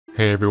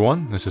Hey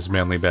everyone, this is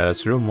Manly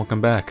Badass here, and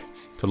welcome back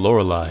to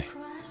Lorelai.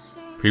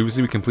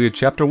 Previously we completed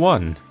Chapter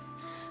 1,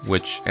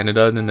 which ended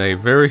up in a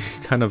very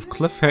kind of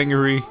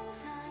cliffhangery,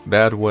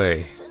 bad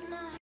way.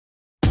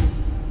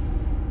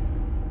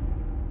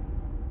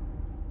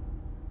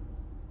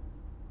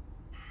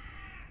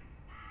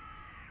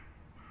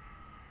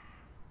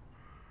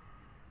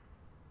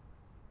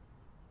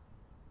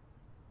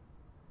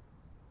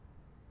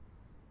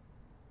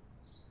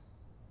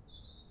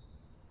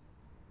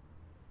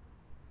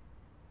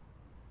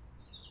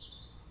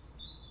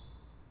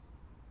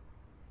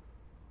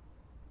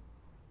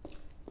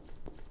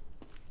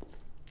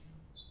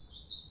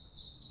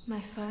 My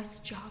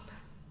first job.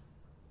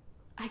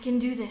 I can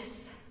do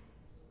this.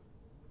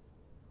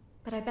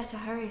 But I better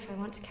hurry if I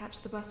want to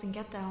catch the bus and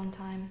get there on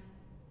time.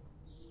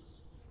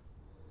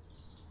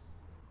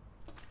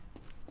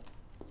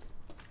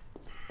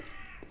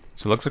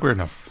 So it looks like we're in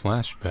a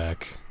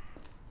flashback.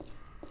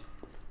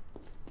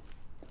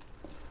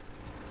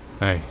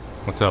 Hey,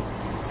 what's up?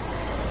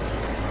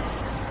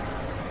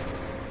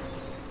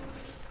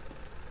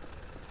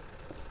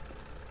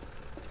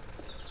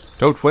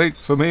 Don't wait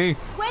for me!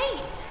 Wait!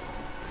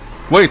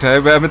 Wait, I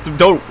meant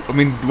to,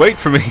 wait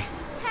for me!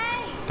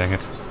 Hey! Dang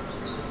it.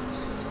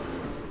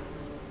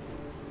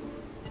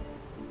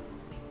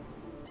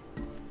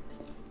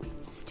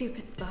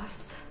 Stupid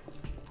bus.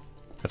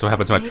 That's what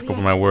happens when I trip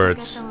over my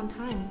words. Maybe I can still get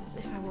there on time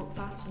if I walk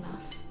fast enough.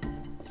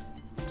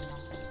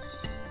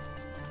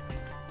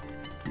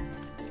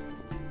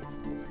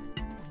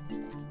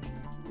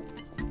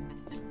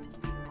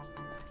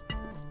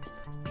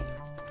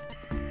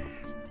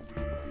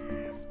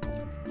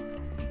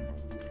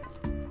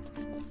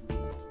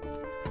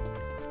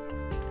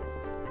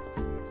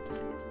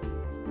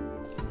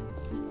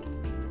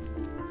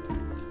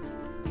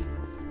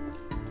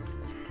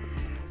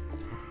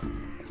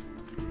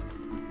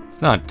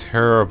 Not a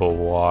terrible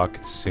walk, it I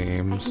can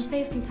seems.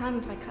 save some time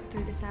if I cut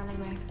through this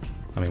alleyway.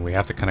 I mean, we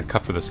have to kind of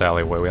cut through this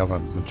alleyway. We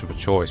haven't much of a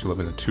choice. We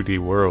live in a 2D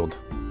world.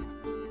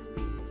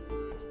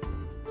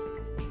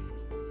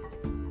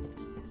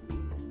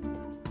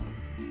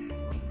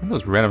 What are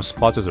those random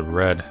splotches of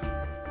red?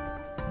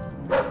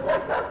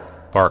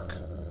 Bark.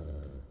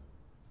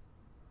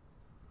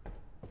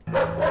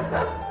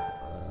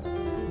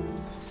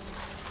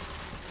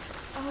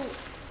 Oh.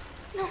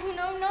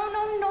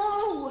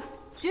 No.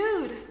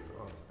 Dude!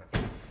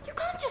 You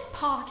can't just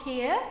park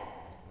here.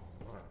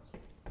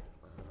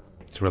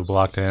 It's real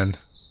blocked in.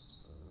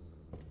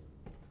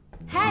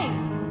 Hey!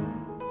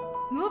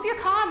 Move your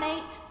car,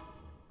 mate.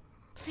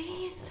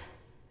 Please.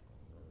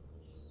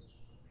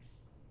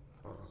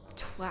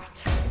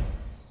 Twat.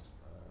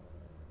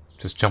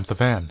 Just jump the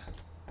van.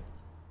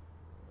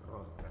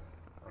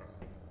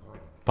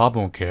 Bob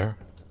won't care.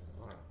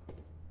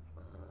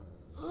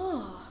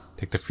 Ugh.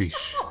 Take the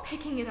fish. I'm not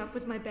picking it up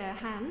with my bare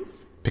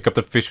hands. Pick up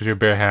the fish with your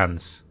bare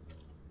hands.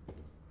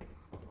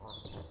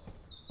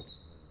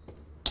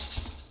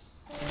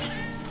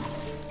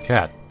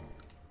 Cat.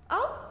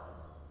 Oh?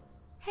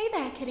 Hey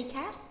there, kitty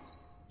cat.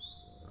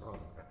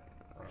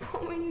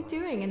 What were you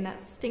doing in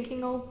that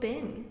stinking old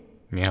bin?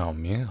 Meow,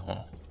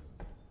 meow.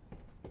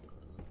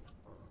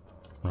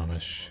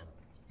 Rubbish.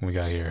 What we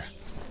got here?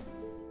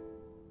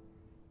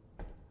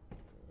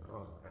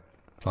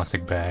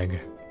 Plastic bag.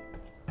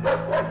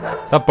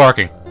 Stop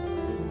barking!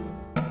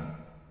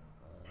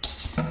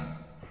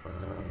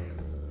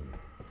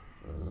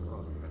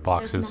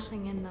 Boxes. There's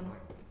nothing in them.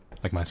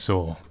 Like my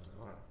soul.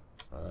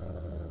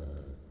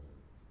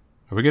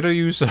 Are we gonna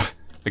use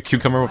a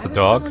cucumber with the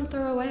dog? Why would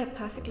someone throw away a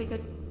perfectly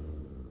good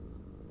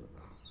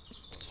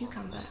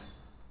cucumber?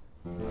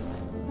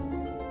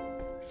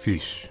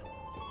 Fish.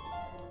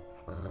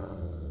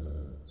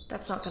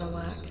 That's not gonna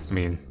work. I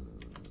mean,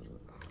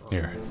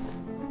 here.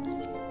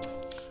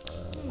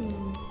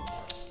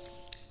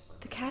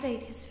 The cat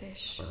ate his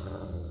fish,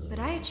 but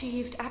I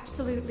achieved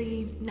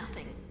absolutely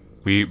nothing.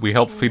 We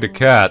helped feed a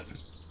cat.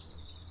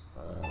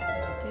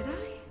 Did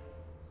I?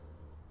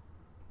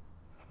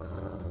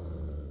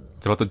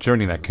 It's about the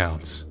journey that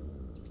counts.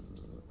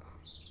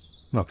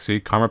 Look,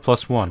 see? Karma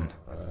 +1.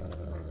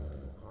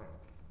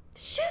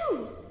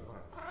 Shoo!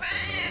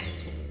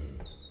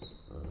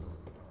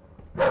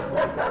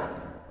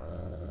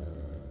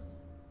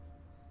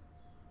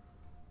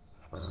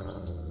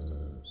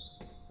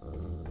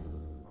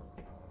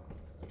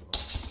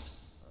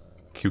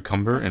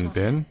 Cucumber That's and not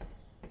bin?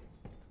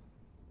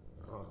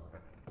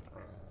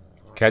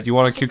 Cat, you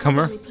want a I should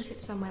cucumber? probably put it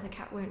somewhere the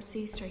cat won't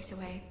see straight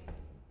away.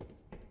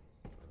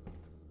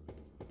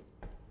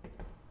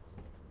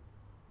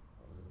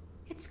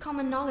 It's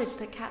common knowledge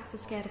that cats are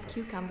scared of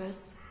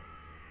cucumbers,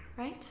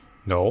 right?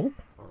 No?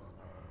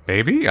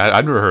 Maybe?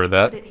 I'd never heard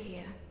that. Put it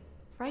here,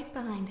 right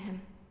behind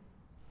him.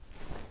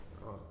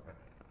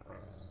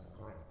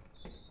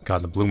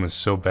 God, the bloom is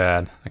so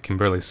bad. I can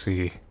barely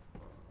see.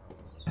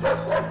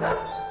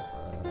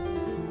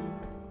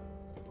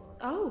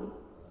 Oh.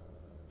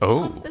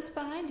 Oh. What's this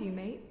behind you,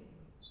 mate?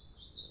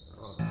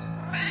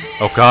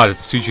 Oh god,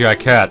 it's a CGI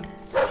cat.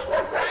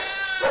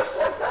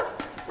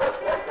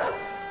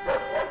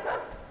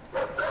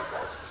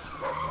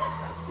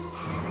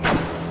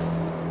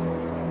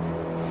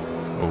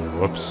 Oh,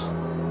 whoops.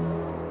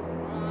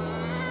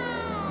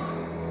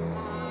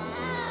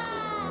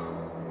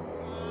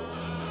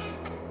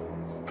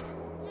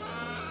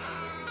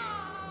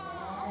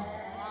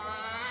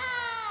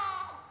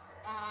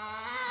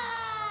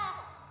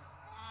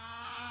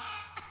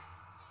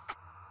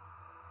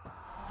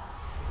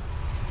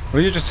 What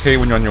do you just hate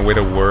when you're on your way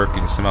to work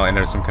and you somehow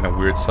enter some kind of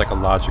weird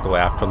psychological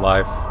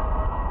afterlife?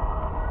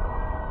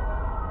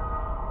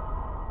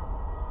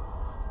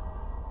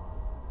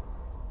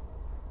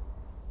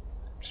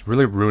 Just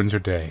really ruins your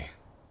day.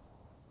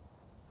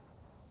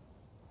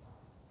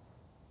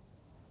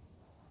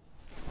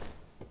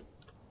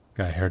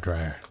 Got a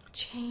hairdryer.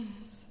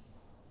 Chains.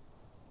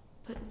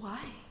 But why?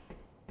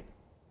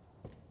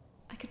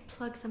 I could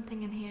plug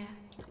something in here.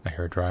 A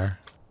hairdryer?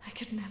 I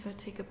could never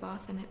take a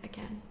bath in it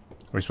again.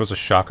 Are we supposed to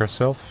shock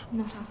ourselves?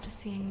 Not after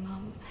seeing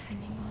Mum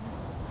hanging on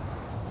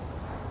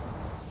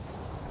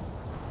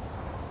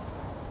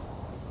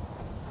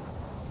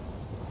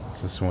it.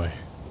 It's this way.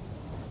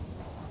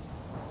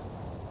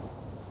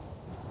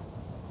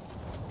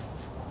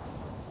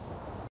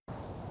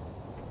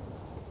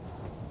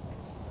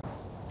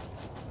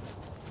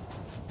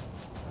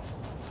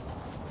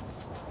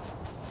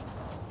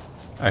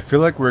 I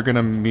feel like we're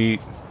gonna meet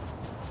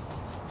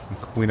the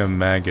Queen of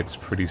Maggots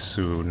pretty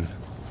soon.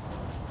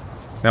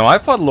 Now, I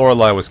thought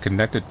Lorelai was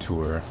connected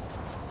to her.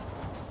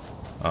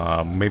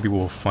 Maybe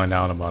we'll find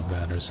out about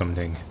that or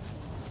something.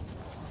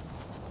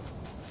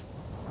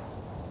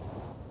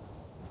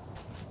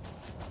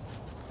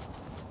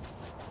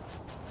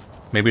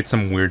 Maybe it's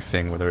some weird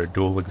thing with her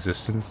dual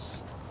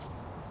existence.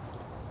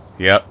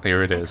 Yep,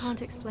 here it is. I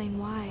can't explain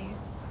why,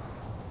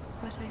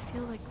 but I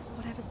feel like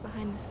whatever's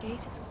behind this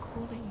gate is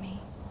calling me.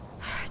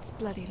 It's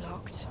bloody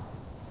locked.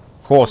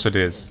 Of course it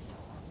is.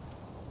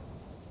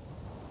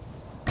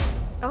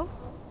 Oh.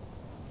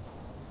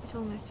 It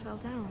almost fell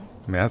down.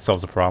 I mean, that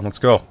solves the problem. Let's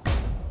go.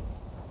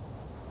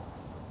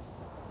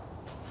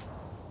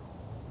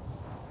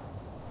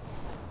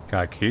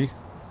 Got a key?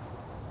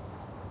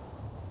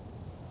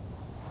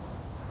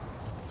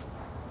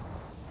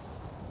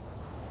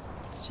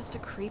 It's just a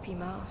creepy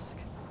mask.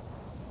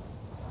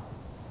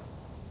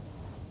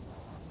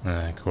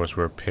 Of course,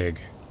 we're a pig.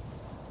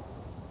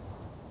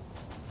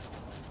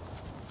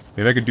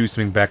 Maybe I could do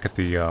something back at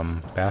the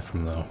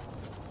bathroom, though.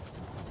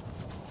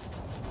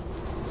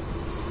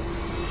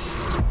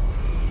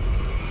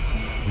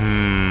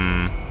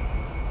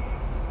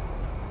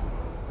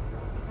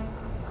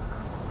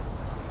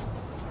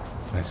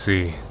 I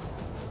see.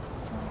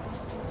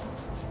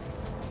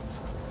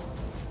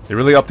 They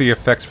really upped the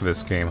effects for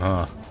this game,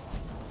 huh?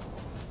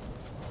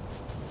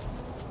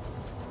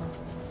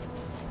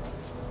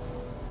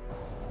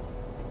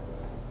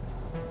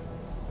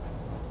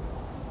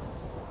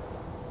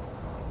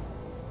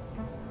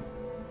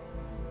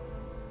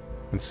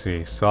 Let's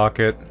see,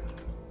 socket.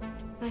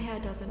 My hair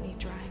doesn't need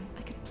drying.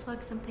 I could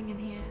plug something in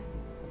here.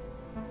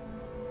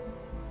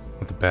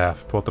 With the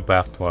bath. Pull out the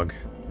bath plug.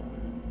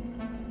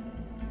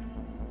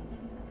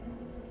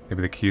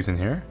 Maybe the key's in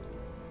here?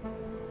 I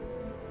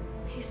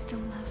used to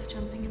love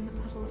jumping in the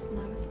puddles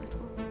when I was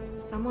little.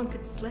 Someone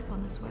could slip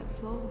on this wet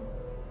floor.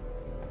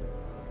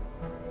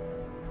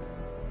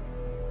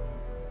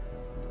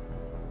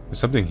 There's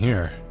something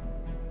here.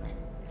 I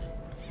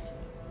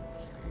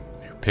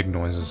hear pig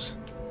noises.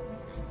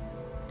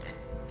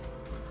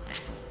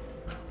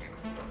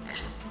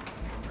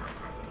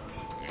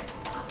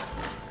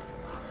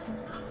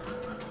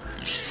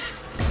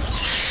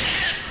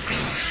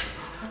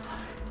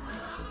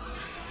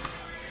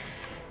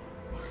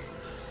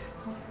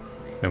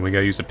 And we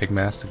gotta use a pig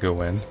mask to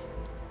go in.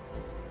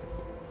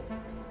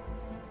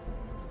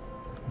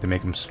 To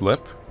make him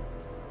slip.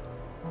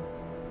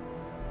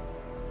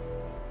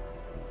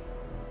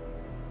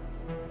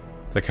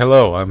 It's like,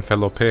 hello, I'm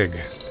fellow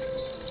pig.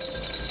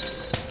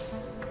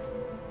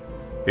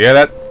 Yeah,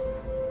 that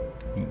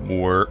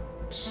worked.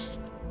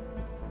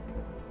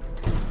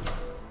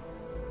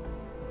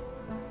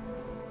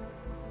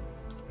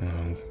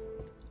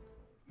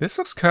 This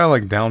looks kind of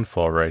like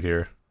Downfall right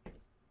here.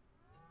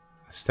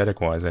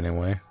 Aesthetic-wise,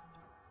 anyway.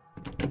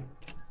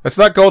 Let's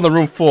not go in the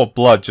room full of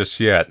blood just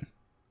yet.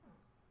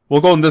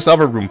 We'll go in this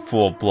other room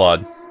full of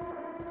blood.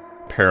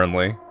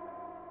 Apparently.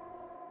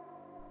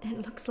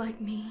 It looks like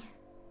me.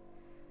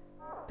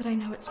 But I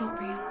know it's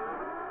not real.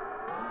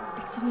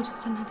 It's all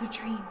just another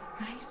dream,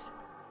 right?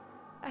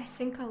 I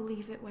think I'll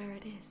leave it where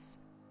it is.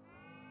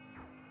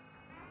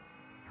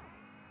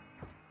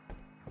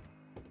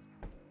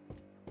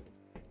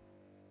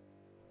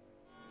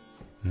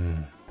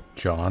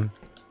 John?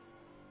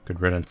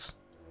 Good riddance.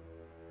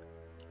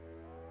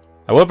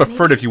 I would have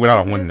preferred if you went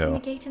out a window. The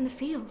gate in the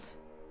field.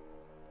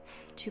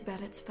 Too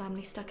bad it's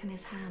firmly stuck in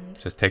his hand.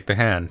 Just take the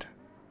hand.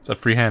 It's a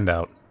free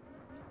handout.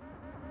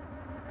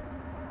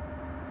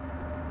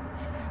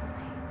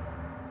 Family.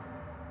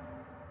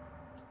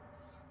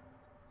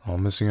 All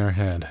missing our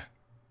head.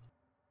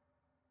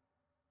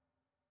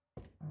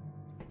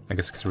 I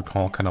guess because we're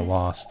all kind of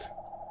lost.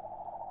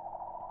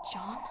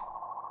 John?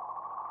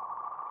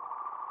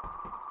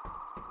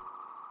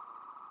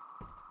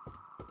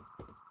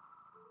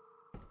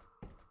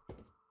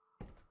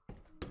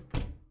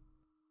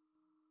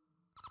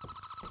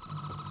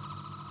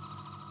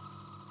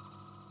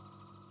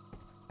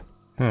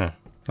 Not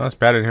as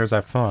bad in here as I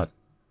thought.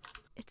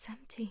 It's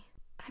empty.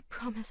 I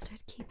promised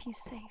I'd keep you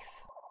safe.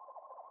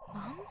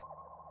 Mom?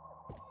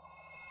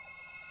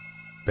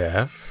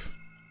 Beth?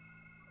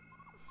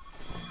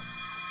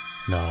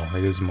 No,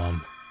 it is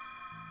Mom.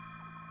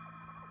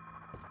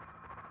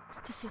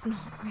 This is not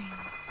real.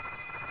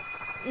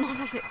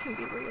 None of it can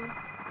be real.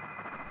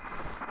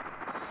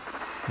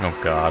 Oh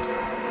God.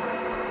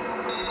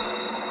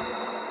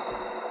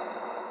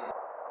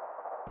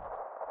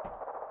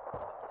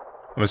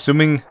 I'm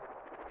assuming,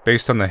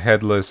 based on the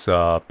headless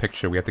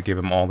picture, we have to give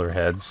them all their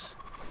heads.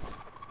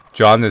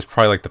 John is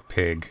probably like the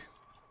pig.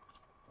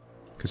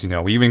 Because, you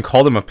know, we even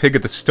called him a pig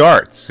at the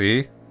start,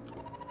 see?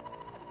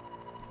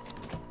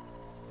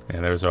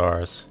 And there's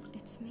ours.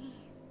 It's me.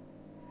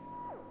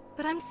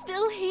 But I'm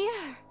still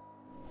here.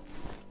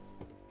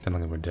 Then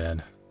look like we're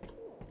dead.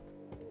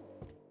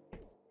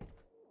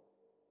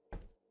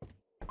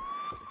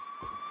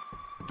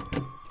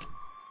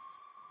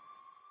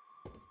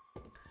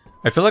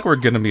 I feel like we're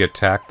gonna be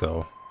attacked,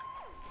 though.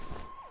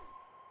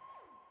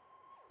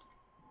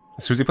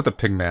 As soon as you put the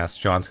pig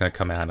mask, John's gonna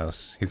come at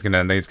us. He's gonna,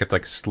 and then he's gonna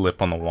like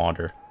slip on the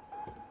water.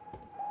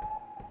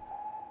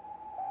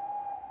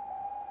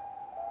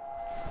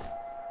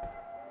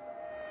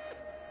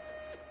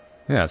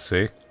 Yeah,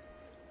 see?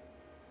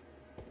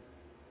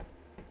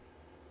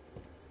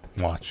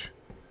 Watch.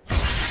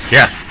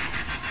 Yeah!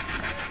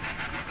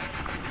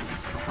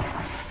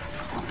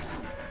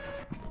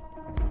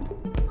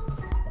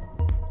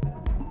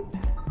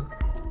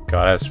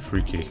 God, that's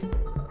freaky.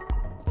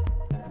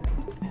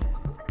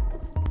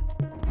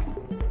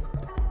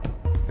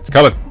 It's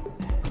coming!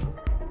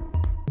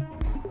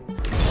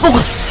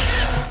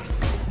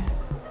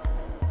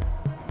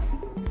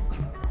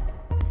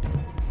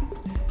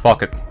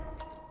 Fuck it.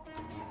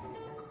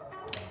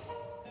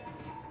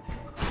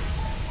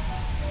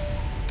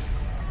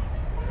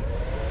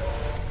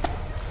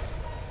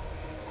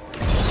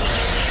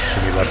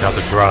 Can be left out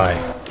to dry.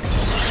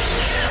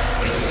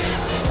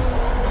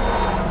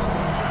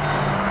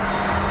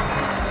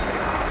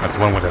 That's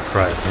one with a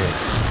fried pig.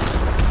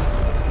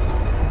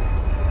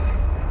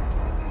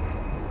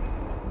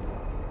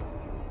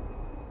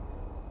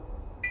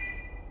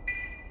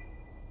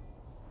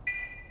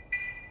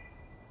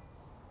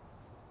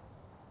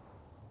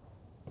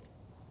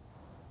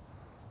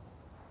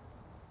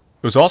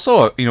 It was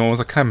also, it was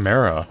a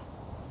chimera.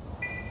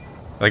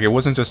 Like, it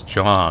wasn't just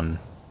John.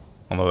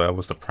 Although that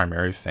was the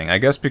primary thing. I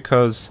guess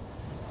because,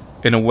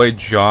 in a way,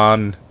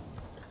 John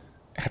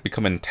had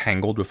become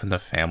entangled within the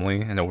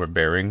family and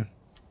overbearing.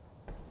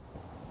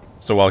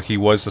 So while he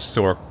was the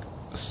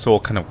sole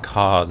kind of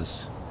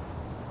cause,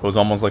 it was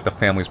almost like the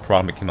family's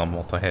problem became a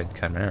multi-head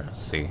chimera,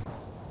 see?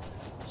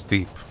 It's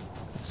deep.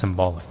 It's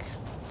symbolic.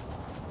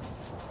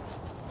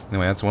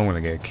 Anyway, that's one way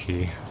to get a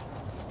key.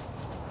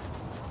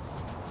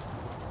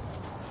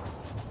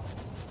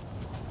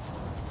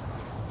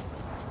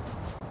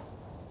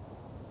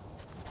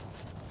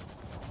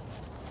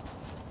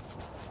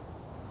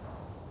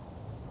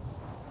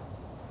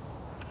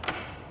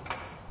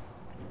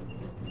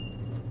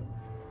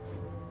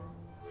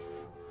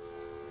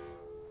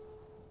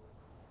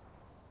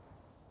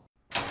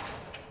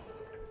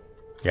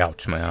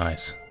 Ouch, my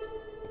eyes.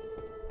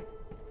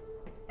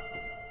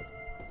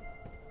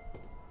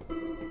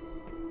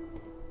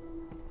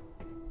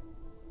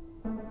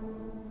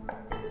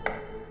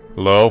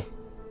 Hello?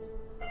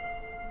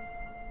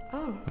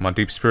 Oh. I'm on a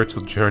deep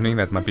spiritual journey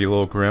that might be a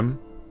little grim.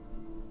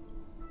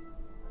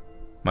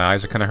 My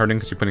eyes are kind of hurting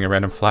because you're putting a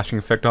random flashing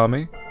effect on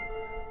me.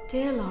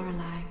 Dear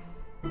Lorelai,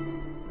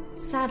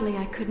 sadly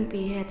I couldn't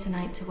be here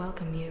tonight to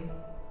welcome you.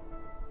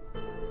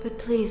 But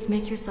please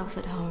make yourself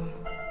at home.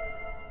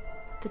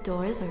 The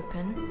door is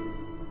open.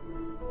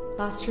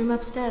 Last room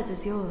upstairs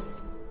is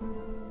yours.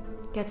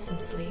 Get some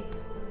sleep.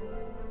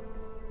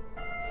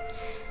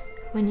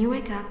 When you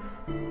wake up,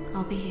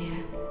 I'll be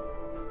here.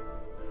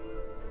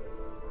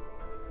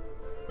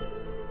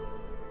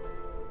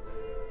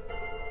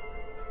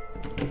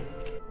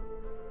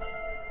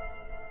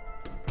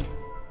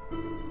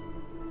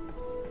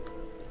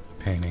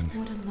 Painting.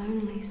 What a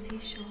lonely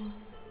seashore.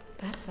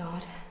 That's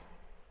odd.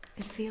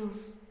 It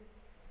feels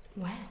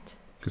wet.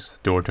 It's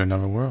the door to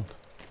another world.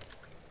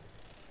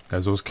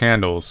 There's those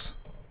candles.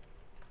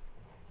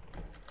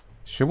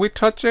 Should we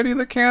touch any of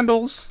the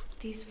candles?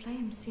 These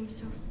flames seem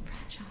so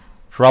fragile.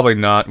 Probably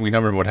not. We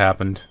remember what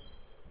happened.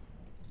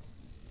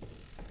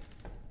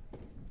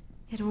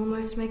 It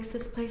almost makes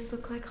this place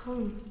look like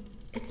home.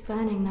 It's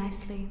burning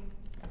nicely.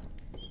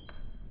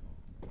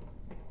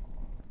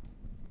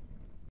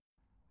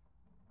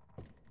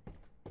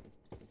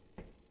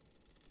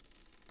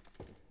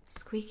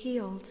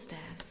 Squeaky old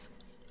stairs.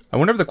 I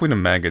wonder if the Queen of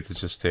Maggots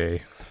is just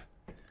a...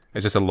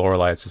 It's just a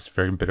Lorelai. It's just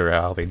very bitter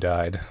how they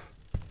died.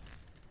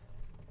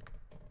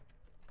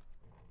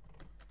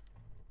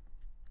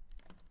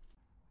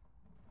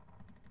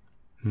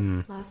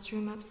 Last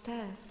room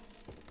upstairs.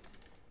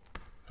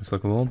 Let's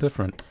look a little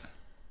different.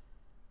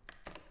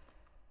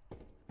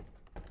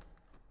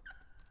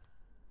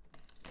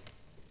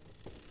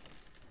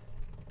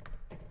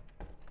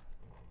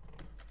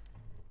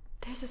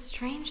 There's There's a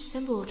strange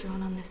symbol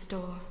drawn on this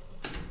door.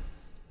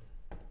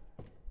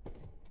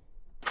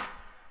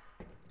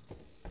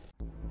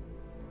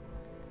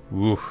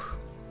 Oof.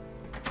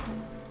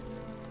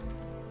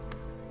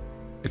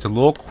 It's a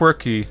little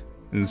quirky,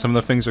 and some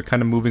of the things are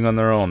kind of moving on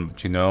their own,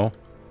 but you know,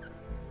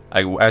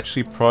 I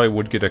actually probably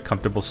would get a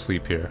comfortable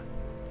sleep here.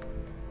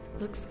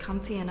 Looks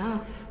comfy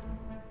enough,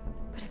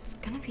 but it's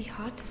gonna be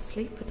hard to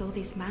sleep with all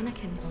these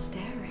mannequins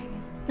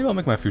staring. Maybe I'll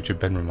make my future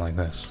bedroom like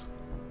this.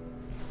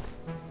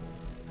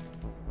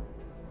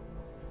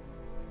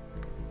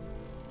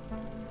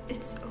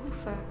 It's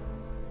over.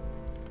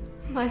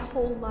 My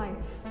whole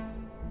life.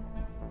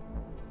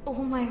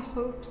 All my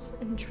hopes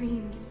and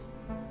dreams.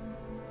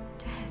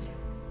 Dead.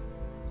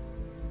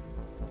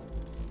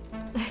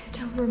 I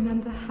still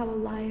remember how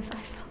alive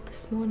I felt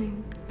this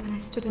morning when I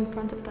stood in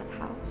front of that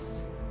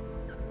house.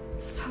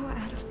 So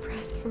out of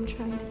breath from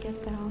trying to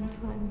get there on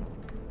time.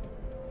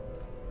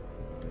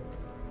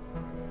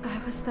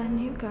 I was that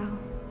new girl,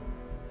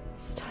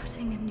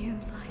 starting a new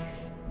life.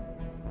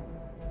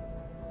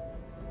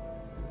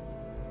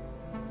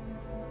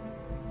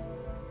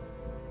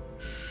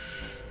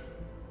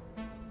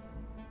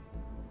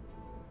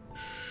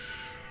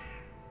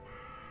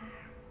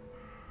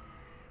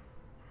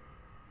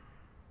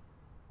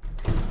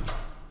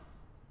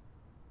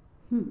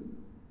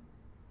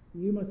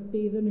 You must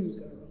be the new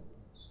girl.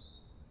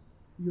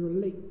 You're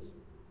late.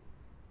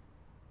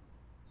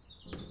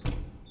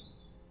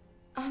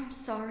 I'm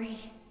sorry.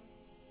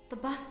 The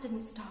bus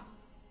didn't stop.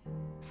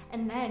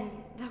 And then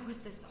there was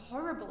this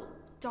horrible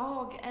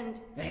dog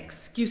and...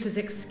 Excuses,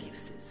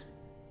 excuses.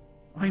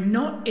 I'm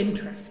not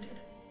interested.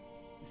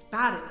 It's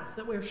bad enough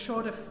that we're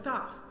short of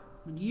staff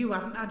when you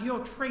haven't had your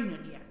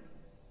training yet.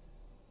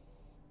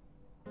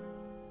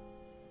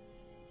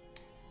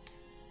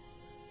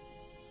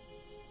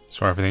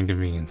 Sorry for the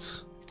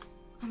inconvenience.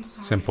 I'm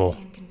sorry Simple. for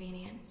the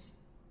inconvenience.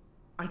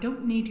 I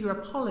don't need your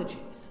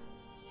apologies.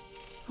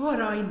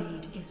 What I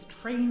need is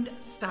trained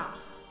staff,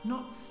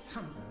 not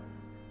some...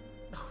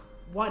 Oh,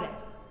 whatever.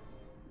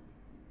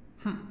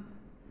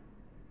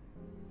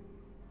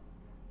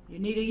 You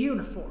need a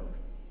uniform.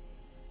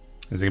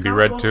 Is it gonna be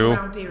red Can't too? walk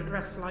around here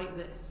dressed like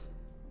this.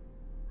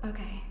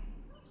 Okay.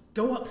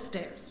 Go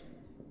upstairs.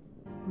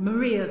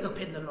 Maria's up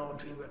in the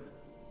laundry room.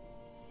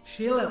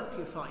 She'll help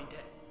you find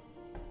it.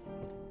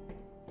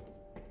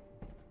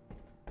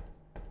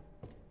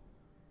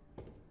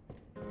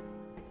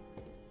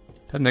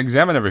 Time to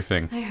examine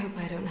everything. I hope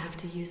I don't have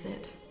to use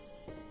it.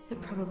 It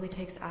probably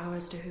takes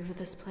hours to hoover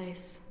this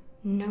place.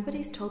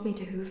 Nobody's told me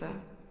to hoover.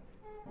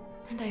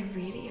 And I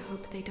really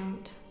hope they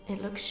don't.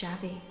 It looks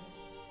shabby.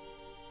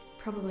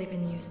 Probably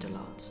been used a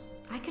lot.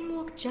 I can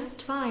walk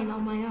just fine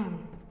on my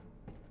own.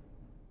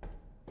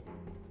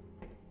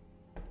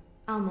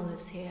 Alma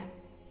lives here.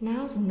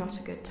 Now's not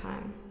a good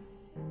time.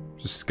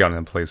 Just scouting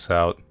the place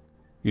out.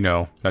 You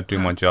know, not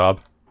doing my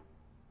job.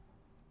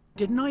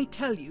 Didn't I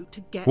tell you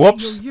to get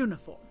Whoops. your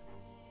uniform?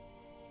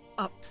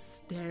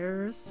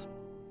 Upstairs?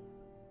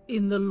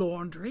 In the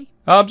laundry?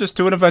 I'm just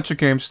doing adventure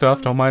game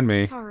stuff, don't mind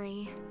me.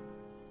 Sorry.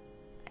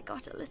 I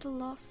got a little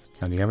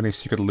lost. Now, do you have any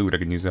secret loot I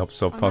can use to help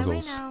solve On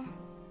puzzles? my way now.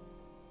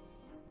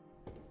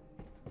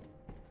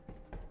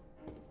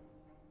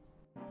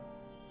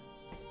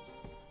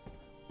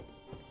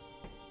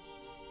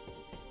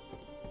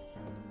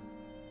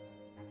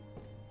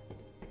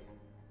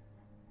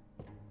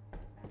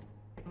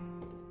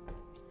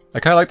 I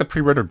kind of like the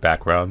pre-rendered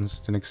backgrounds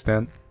to an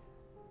extent.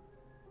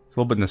 It's a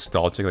little bit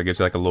nostalgic, like it gives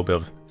you like a little bit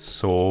of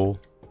soul.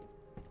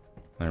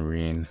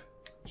 Irene,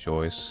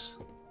 Joyce,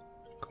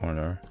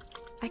 corner.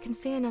 I can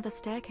see another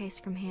staircase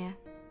from here.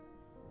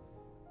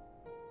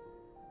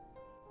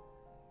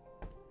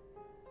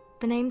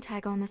 The name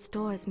tag on this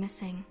door is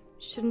missing.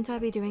 Shouldn't I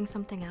be doing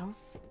something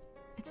else?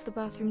 It's the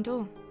bathroom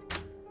door.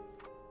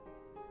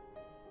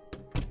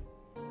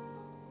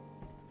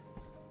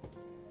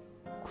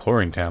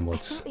 Chlorine I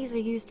tablets. think these are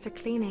used for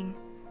cleaning.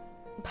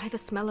 By the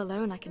smell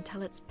alone, I can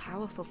tell it's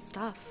powerful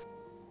stuff.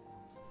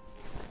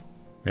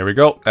 There we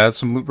go. Add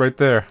some loot right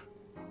there.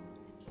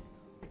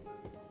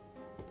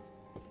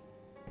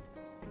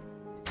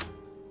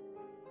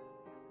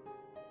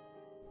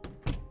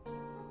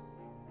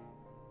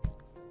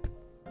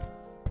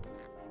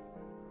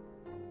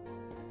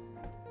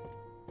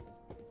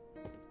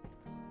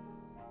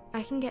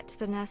 I can get to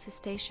the nurse's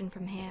station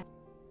from here.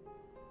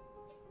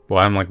 Boy,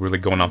 I'm like really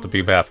going off the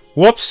beat path.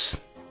 Whoops!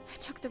 I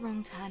took the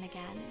wrong turn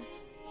again.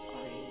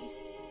 Sorry.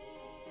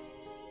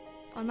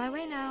 On my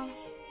way now.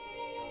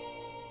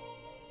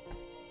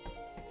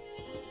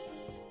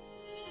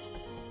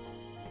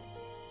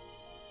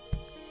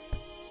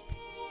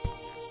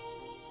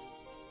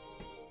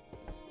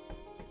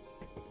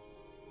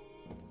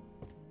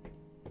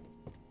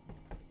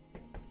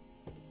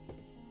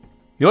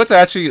 You know what's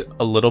actually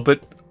a little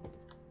bit,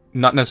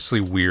 not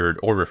necessarily weird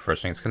or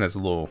refreshing, it's kind of a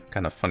little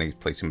kind of funny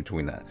place in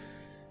between that,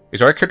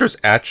 is our character's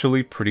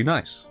actually pretty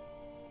nice.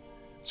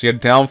 So you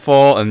had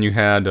Downfall and you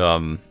had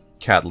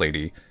Cat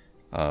Lady.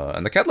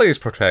 And the Cat Lady's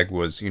protag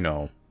was, you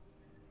know,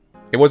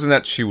 it wasn't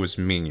that she was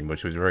mean, but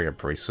she was very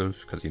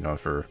abrasive, because, you know,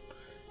 of her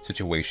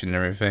situation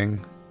and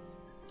everything.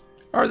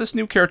 Or this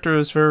new character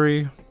is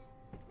very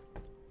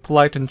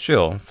polite and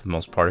chill, for the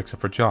most part,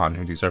 except for John,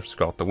 who deserves to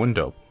go out the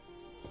window.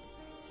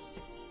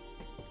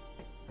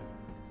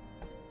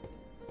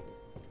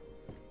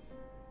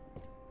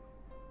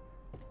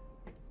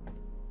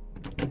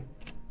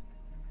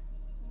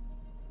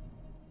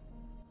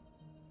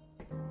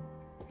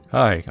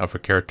 Hi, other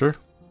character.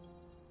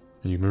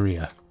 Are you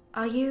Maria?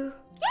 Are you?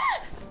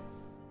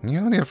 You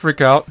don't need to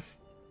freak out.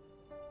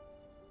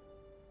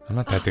 I'm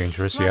not that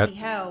dangerous yet. Bloody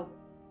hell.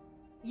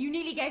 You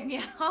nearly gave me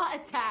a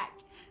heart attack.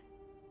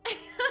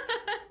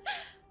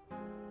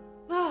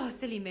 Oh,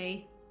 silly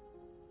me.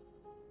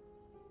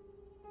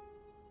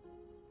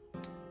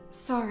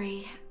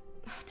 Sorry.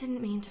 I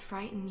didn't mean to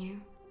frighten you.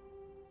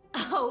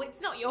 Oh,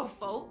 it's not your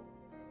fault.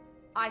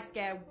 I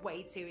scare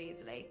way too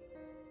easily.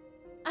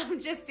 I'm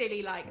just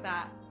silly like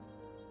that.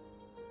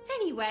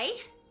 Anyway,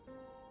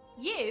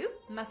 you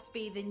must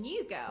be the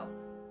new girl.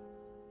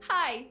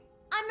 Hi,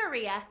 I'm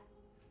Maria.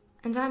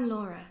 And I'm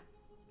Laura.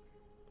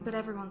 But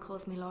everyone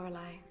calls me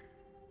Lorelai.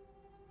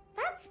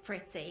 That's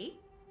pretty.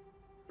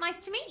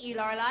 Nice to meet you,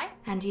 Lorelai.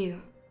 And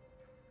you.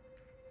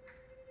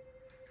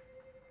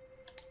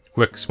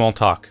 Quick, small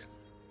talk.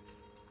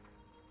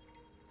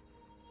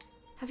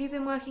 Have you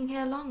been working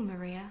here long,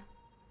 Maria?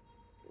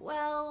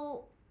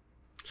 Well...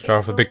 Start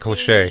off with a big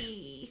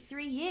cliche.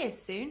 3 years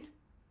soon.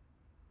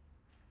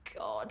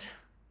 God.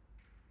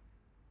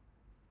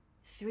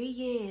 3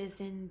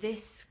 years in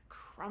this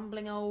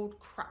crumbling old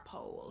crap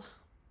hole.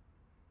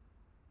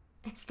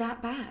 It's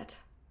that bad.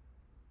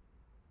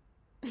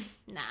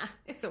 Nah,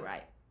 it's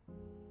alright.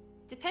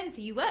 Depends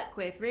who you work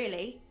with,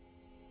 really.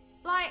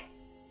 Like,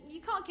 you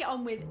can't get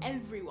on with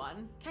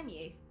everyone, can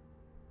you?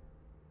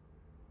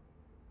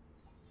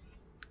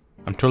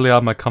 I'm totally out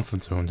of my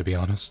comfort zone, to be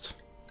honest.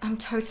 I'm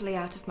totally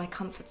out of my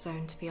comfort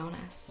zone, to be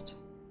honest.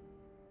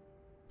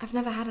 I've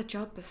never had a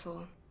job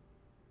before.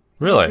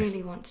 Really? I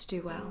really want to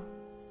do well.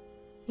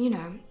 You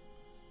know,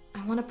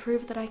 I want to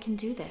prove that I can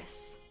do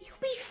this. You'll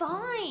be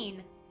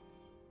fine.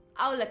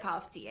 I'll look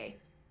after you.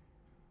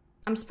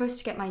 I'm supposed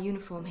to get my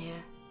uniform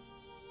here.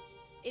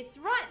 It's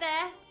right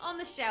there on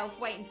the shelf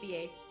waiting for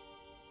you.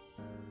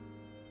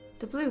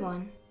 The blue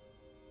one?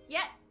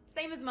 Yep,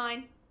 same as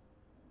mine.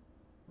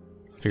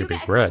 I think it'd be You'll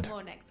get a red. couple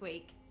more next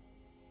week.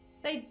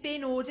 They'd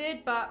been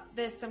ordered, but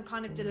there's some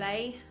kind of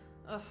delay.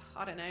 Ugh,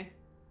 I don't know.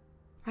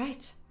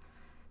 Right.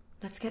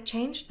 Let's get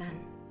changed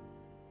then.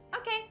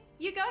 Okay,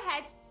 you go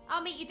ahead.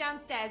 I'll meet you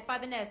downstairs by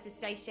the nurse's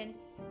station.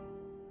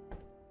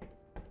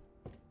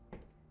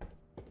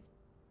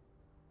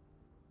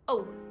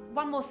 Oh,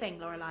 one more thing,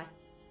 Lorelai.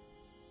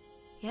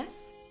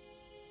 Yes?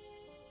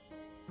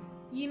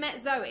 You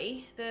met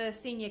Zoe, the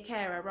senior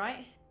carer,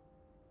 right?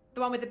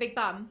 The one with the big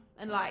bum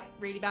and, like,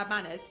 really bad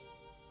manners?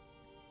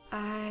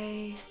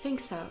 I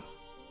think so.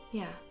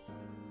 Yeah.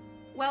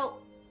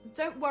 Well,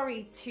 don't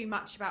worry too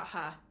much about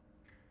her.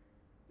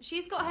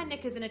 She's got her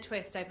knickers in a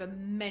twist over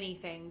many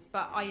things,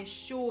 but I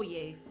assure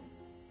you,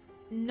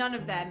 none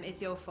of them is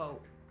your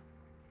fault.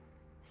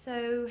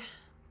 So,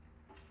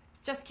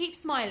 just keep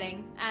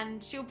smiling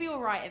and she'll be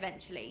alright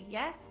eventually,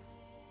 yeah?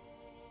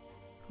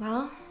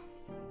 Well,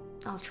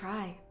 I'll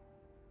try.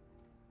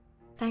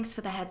 Thanks for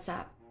the heads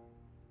up.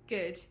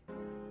 Good.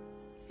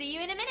 See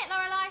you in a minute,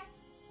 Lorelai.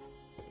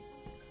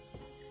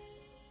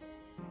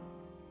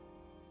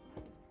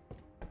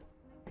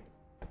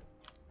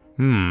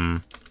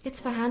 It's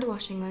for hand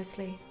washing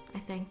mostly, I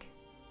think.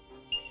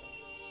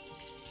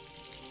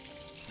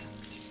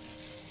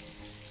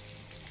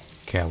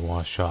 Can't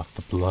wash off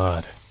the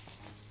blood.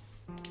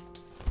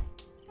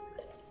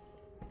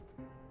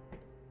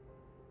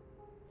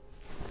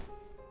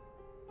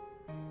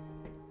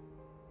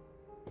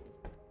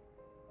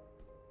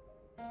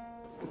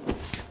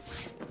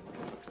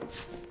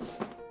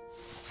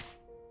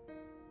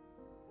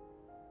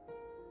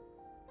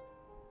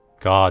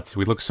 God,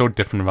 we look so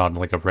different about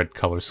like a red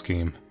color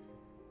scheme.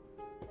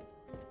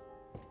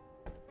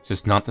 It's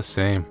just not the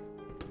same.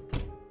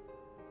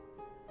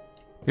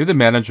 Maybe the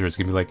manager is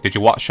gonna be like, "Did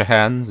you wash your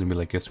hands?" And be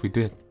like, "Yes, we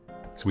did."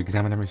 So we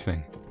examine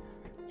everything.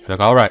 She's like,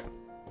 "All right."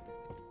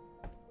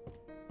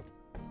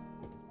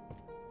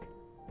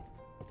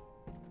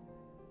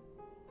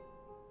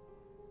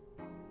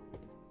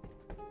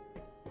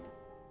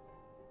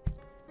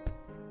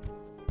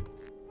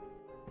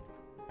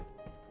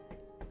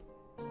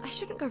 I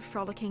shouldn't go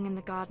frolicking in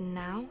the garden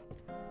now.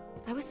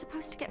 I was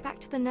supposed to get back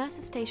to the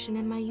nurse's station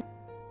in my...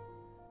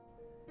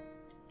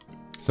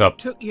 What's up?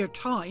 Took your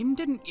time,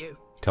 didn't you?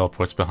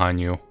 Teleports behind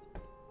you.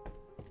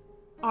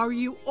 Are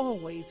you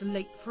always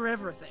late for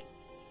everything?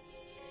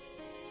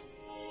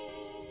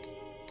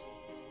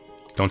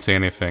 Don't say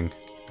anything.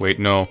 Wait,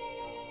 no.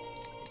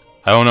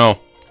 I don't know.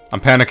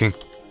 I'm panicking.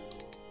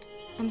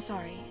 I'm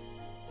sorry.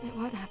 It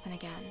won't happen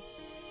again.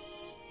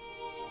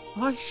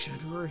 I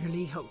should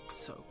really hope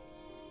so.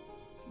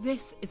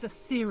 This is a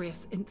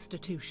serious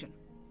institution.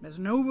 There's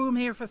no room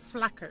here for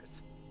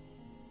slackers.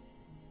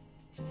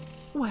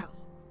 Well,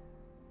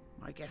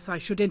 I guess I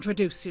should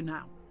introduce you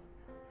now.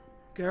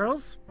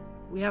 Girls,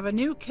 we have a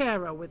new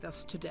carer with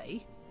us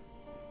today.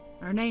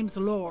 Her name's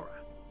Laura.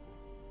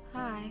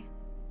 Hi.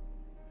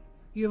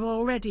 You've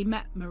already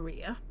met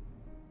Maria.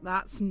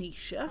 That's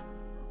Nisha.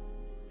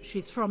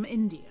 She's from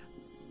India.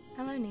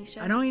 Hello,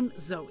 Nisha. And I'm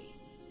Zoe.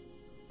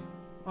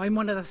 I'm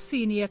one of the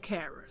senior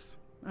carers,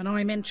 and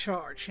I'm in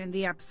charge in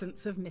the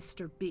absence of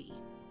Mr. B,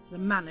 the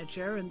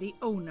manager and the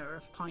owner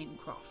of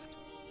Pinecroft.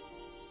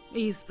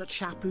 He's the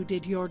chap who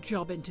did your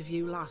job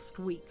interview last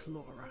week,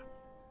 Laura.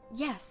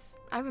 Yes,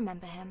 I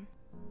remember him.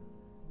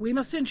 We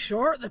must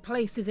ensure the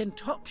place is in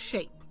top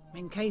shape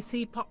in case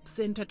he pops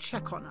in to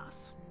check on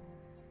us.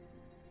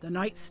 The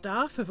night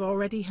staff have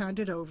already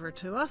handed over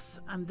to us,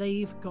 and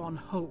they've gone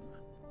home.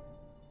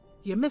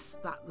 You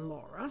missed that,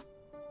 Laura.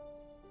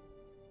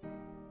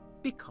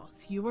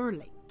 Because you were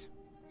late.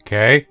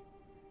 Okay.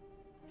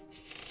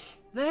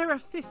 There are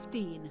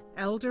 15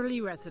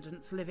 elderly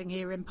residents living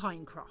here in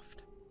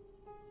Pinecroft.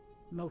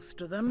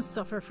 Most of them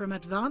suffer from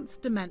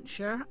advanced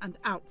dementia and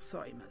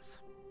Alzheimer's.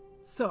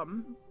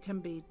 Some can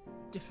be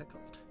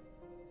difficult.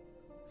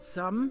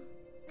 Some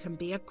can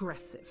be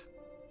aggressive.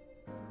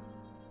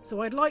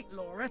 So I'd like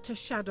Laura to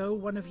shadow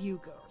one of you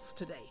girls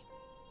today.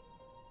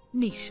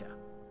 Nisha,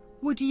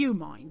 would you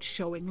mind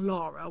showing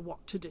Laura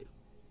what to do?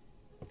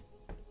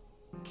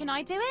 Can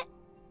I do it?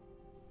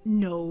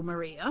 No,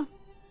 Maria.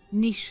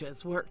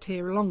 Nisha's worked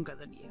here longer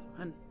than you,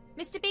 and...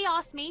 Mr. B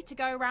asked me to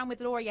go around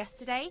with Laura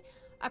yesterday.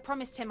 I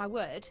promised him I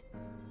would.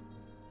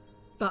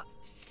 But...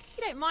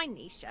 You don't mind,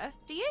 Nisha,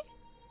 do you?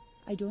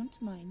 I don't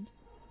mind.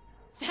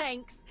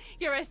 Thanks.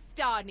 You're a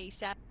star,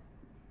 Nisha.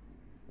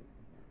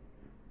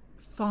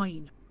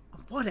 Fine.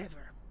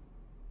 Whatever.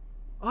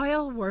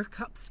 I'll work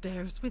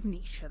upstairs with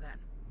Nisha then.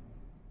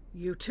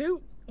 You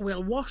two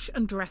will wash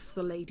and dress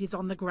the ladies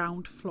on the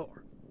ground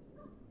floor.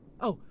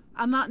 Oh,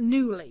 and that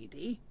new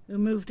lady who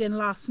moved in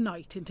last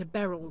night into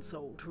Beryl's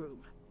old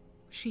room.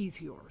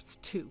 She's yours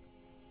too.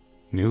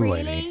 New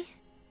Really? lady.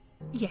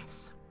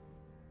 Yes.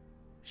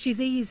 She's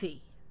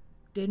easy.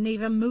 Didn't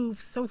even move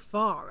so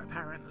far,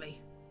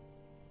 apparently.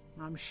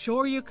 I'm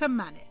sure you can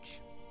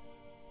manage.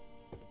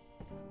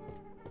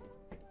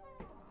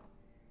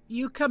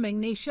 You coming,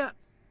 Nisha?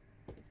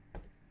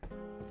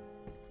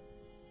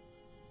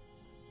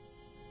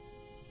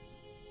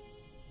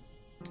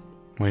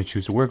 When you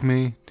choose to work with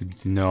me?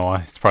 No,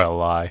 it's probably a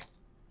lie.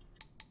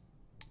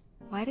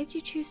 Why did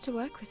you choose to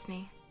work with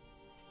me?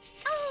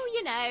 Oh,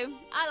 you know,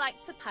 I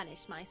like to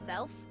punish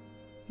myself.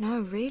 No,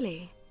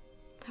 really.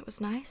 That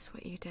was nice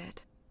what you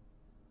did.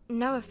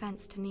 No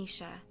offense to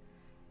Nisha,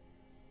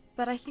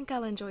 but I think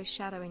I'll enjoy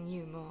shadowing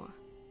you more.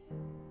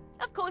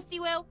 Of course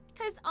you will,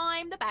 'cause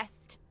I'm the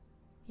best.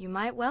 You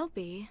might well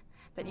be,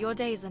 but your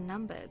days are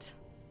numbered.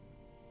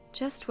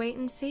 Just wait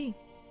and see.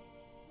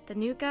 The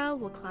new girl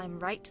will climb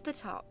right to the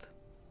top.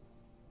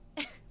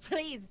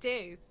 Please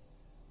do.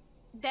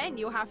 Then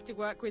you'll have to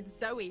work with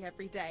Zoe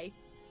every day.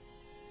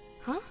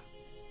 Huh?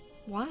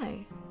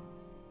 Why?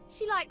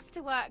 She likes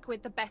to work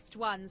with the best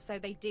ones, so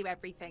they do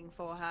everything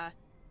for her.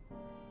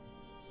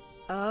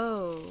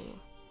 Oh.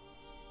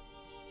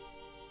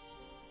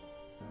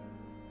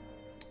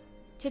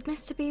 Did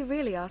Mr. B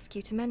really ask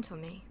you to mentor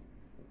me?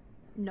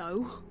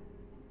 No.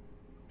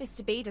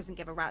 Mr. B doesn't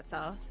give a rat's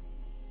ass.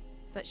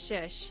 But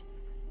shush.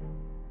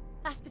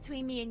 That's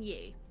between me and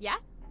you, yeah?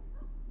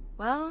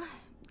 Well,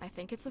 I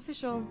think it's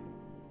official.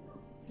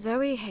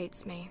 Zoe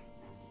hates me.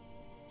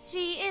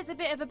 She is a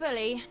bit of a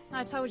bully,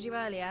 I told you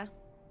earlier.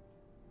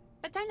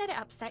 But don't let it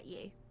upset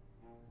you.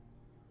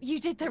 You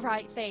did the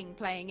right thing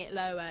playing it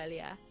low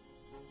earlier.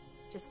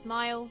 Just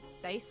smile,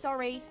 say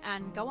sorry,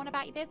 and go on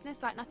about your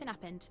business like nothing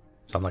happened.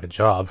 Sound like a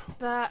job.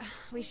 But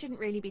we shouldn't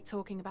really be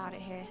talking about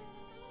it here.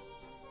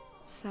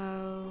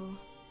 So,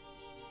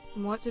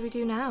 what do we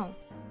do now?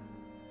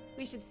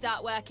 We should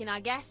start working,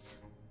 I guess.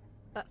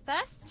 But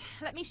first,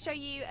 let me show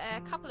you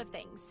a couple of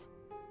things.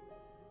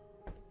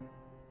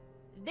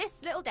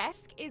 This little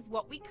desk is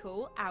what we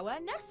call our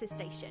nurse's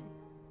station.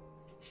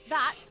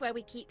 That's where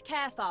we keep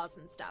care files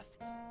and stuff.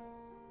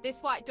 This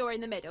white door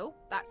in the middle,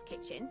 that's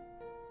kitchen.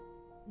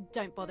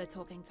 Don't bother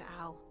talking to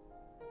Al.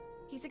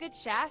 He's a good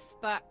chef,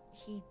 but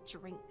he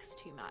drinks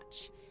too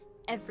much.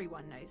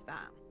 Everyone knows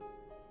that.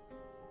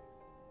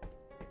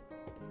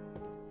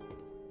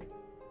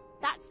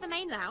 That's the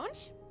main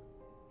lounge.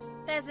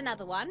 There's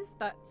another one,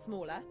 but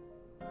smaller.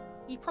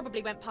 You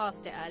probably went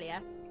past it earlier.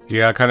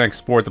 Yeah, I kind of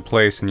explored the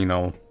place and,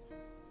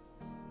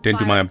 didn't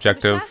do my Fire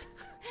objective.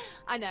 extinguisher?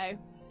 I know,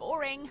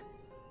 boring.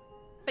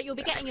 But you'll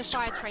be getting your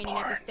fire training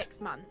every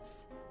 6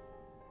 months.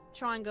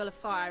 Triangle of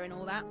fire and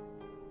all that.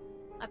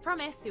 I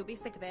promise you'll be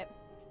sick of it.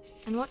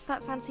 And what's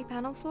that fancy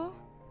panel for?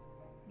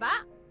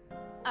 That?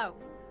 Oh.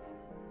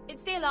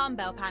 It's the alarm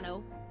bell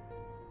panel.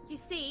 You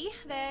see,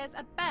 there's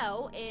a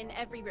bell in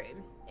every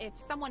room. If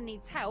someone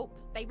needs help,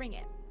 they ring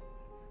it.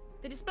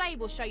 The display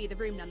will show you the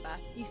room number.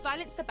 You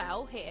silence the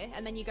bell here,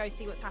 and then you go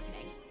see what's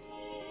happening.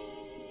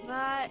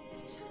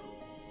 But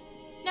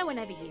no one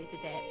ever uses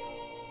it.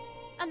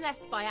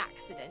 Unless by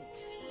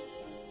accident.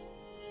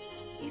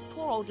 These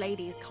poor old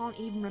ladies can't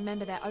even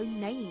remember their own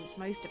names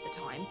most of the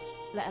time,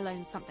 let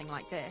alone something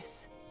like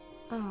this.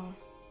 Oh.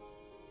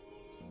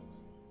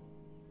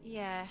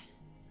 Yeah.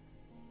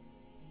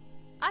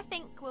 I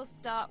think we'll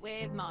start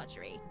with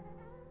Marjorie.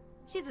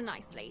 She's a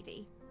nice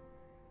lady.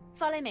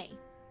 Follow me.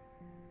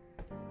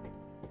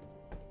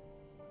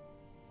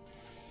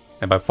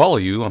 And by follow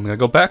you, I'm gonna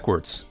go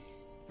backwards.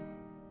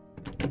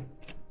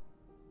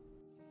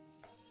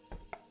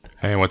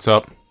 Hey, what's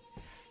up?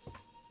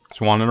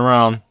 Just wandering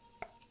around.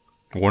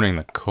 Warning,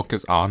 the cook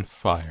is on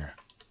fire.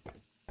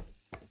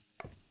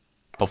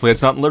 Hopefully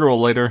it's not literal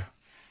later.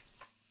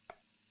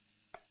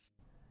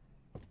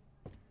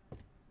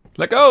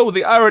 Like, oh,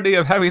 the irony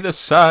of having this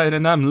sign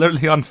and I'm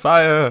literally on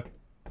fire.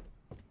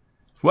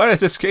 Why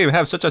does this game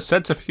have such a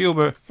sense of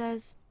humor? It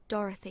says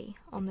Dorothy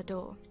on the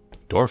door.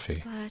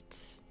 Dorothy?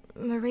 But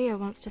Maria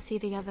wants to see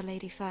the other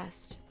lady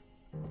first.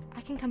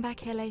 I can come back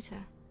here later.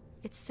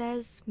 It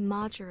says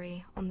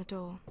Marjorie on the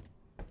door.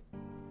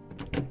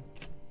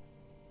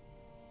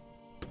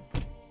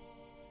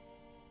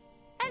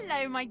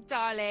 Hello, my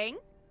darling.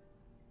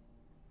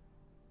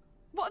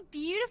 What a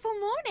beautiful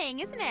morning,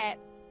 isn't it?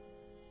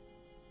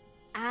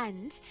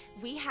 And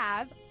we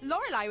have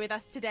Lorelai with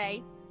us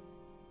today.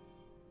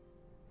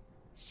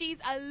 She's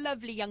a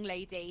lovely young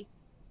lady.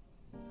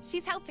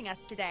 She's helping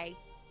us today.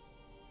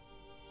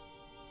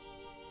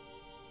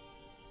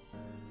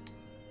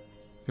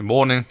 Good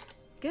morning.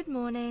 Good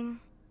morning.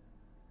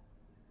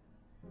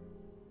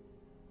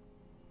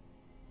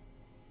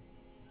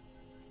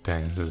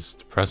 Dang, this is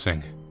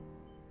depressing.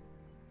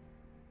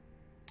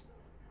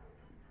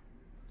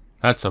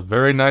 That's a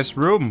very nice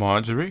room,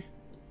 Marjorie.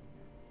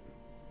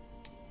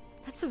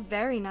 That's a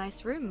very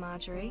nice room,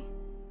 Marjorie.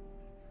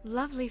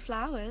 Lovely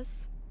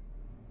flowers.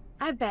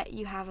 I bet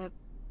you have a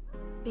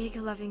big,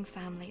 loving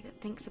family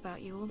that thinks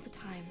about you all the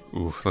time.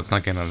 Oof, let's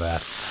not get into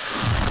that.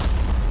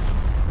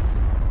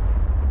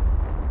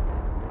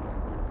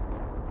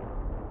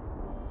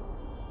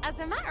 As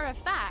a matter of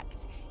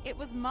fact, it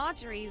was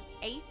Marjorie's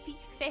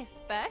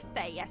 85th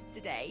birthday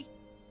yesterday.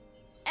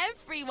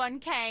 Everyone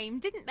came,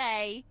 didn't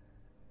they?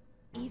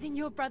 Even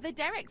your brother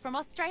Derek from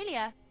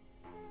Australia.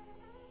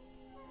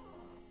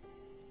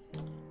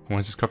 Why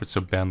is this carpet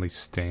so badly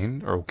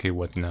stained? Or okay,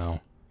 what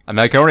now? I mean,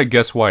 I can already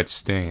guess why it's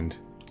stained.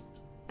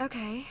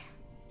 Okay,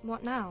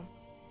 what now?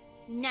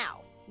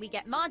 Now, we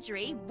get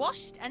Marjorie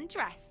washed and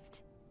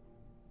dressed.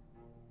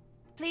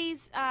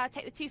 Please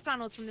take the 2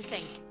 flannels from the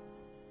sink.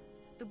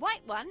 The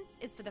white one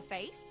is for the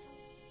face.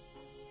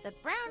 The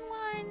brown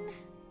one...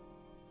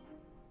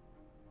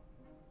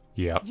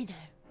 Yep. You know.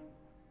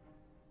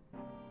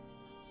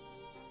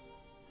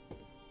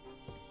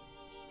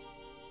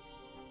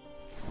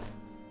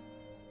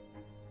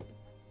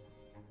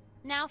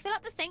 Now fill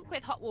up the sink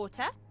with hot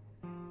water.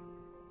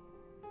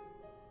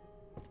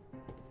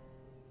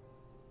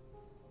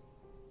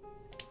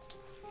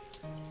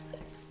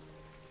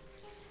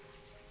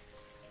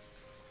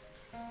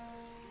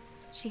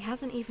 She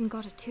hasn't even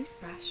got a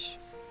toothbrush.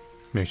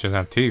 Maybe she doesn't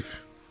have teeth.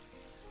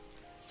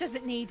 She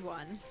doesn't need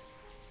one.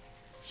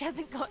 She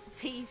hasn't got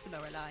teeth,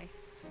 Lorelai.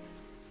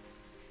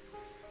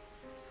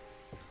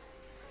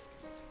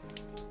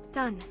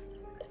 Done.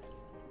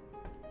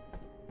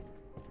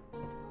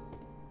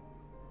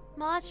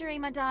 Marjorie,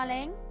 my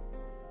darling.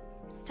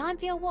 It's time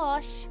for your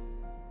wash.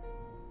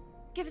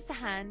 Give us a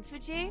hand,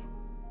 would you?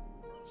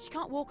 She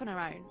can't walk on her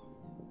own.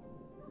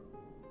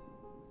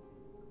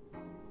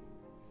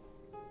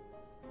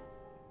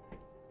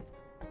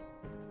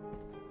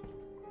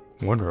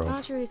 Wardrobe.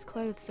 Marjorie's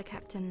clothes are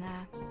kept in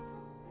there.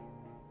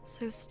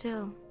 So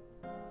still.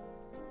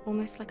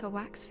 Almost like a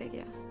wax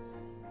figure.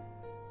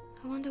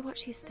 I wonder what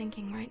she's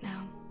thinking right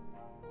now.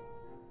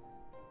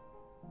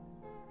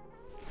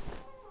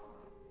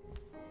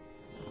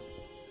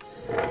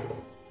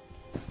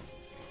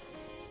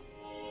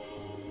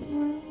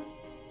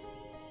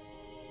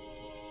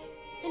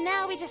 And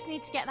now we just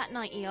need to get that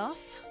nightie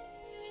off.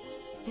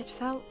 It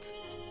felt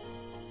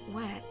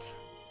wet.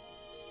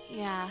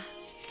 Yeah.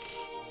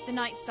 The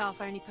night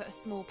staff only put a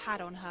small pad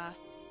on her.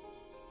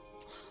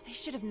 They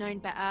should have known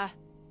better.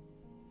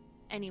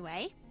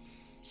 Anyway,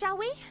 shall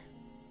we?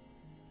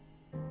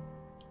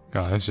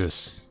 God, it's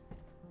just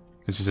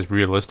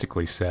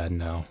realistically sad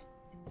now.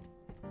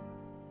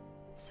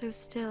 So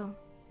still.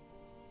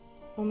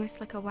 Almost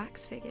like a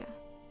wax figure.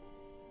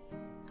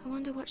 I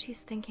wonder what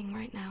she's thinking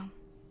right now.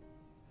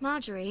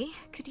 Marjorie,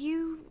 could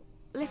you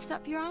lift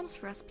up your arms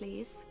for us,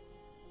 please?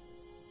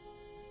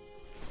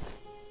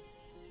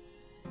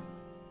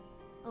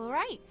 All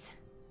right.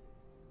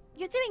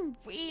 You're doing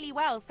really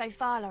well so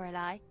far,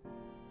 Lorelai.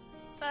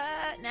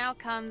 But now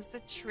comes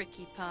the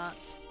tricky part.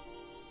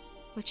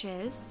 Which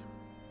is?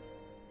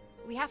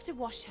 We have to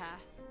wash her.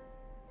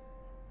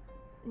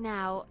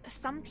 Now,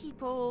 some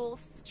people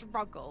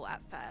struggle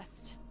at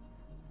first.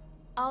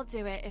 I'll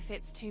do it if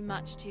it's too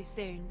much too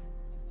soon.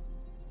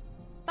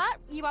 But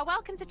you are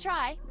welcome to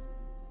try.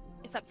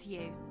 It's up to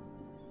you.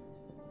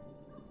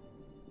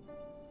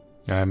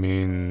 I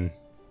mean...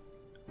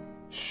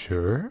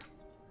 Sure?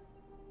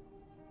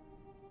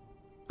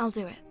 I'll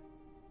do it.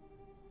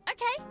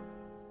 Okay.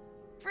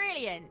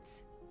 Brilliant.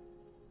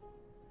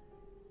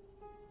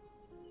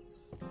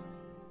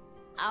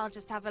 I'll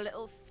just have a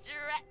little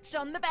stretch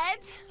on the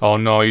bed. Oh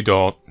no, you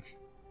don't.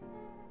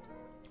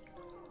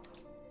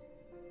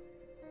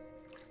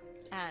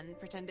 and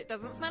pretend it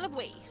doesn't smell of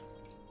wee.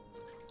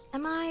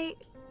 Am I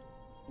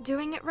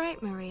doing it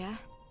right, Maria?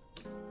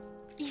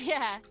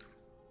 Yeah.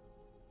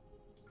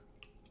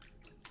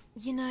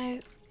 You know,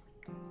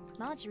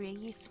 Marjorie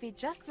used to be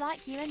just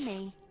like you and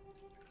me.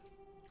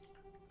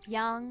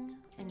 Young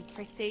and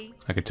pretty.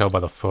 I could tell by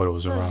the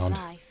photos Full of around.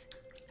 life.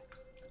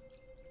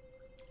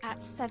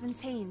 At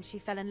 17, she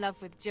fell in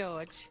love with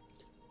George.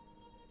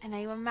 And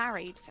they were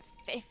married for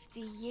 50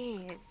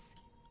 years.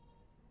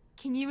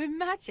 Can you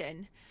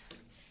imagine?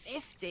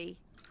 50.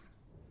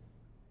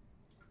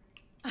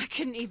 I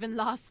couldn't even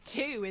last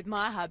 2 with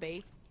my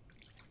hubby.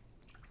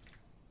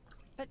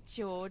 But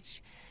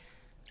George,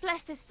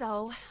 bless his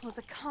soul, was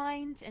a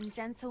kind and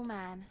gentle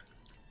man.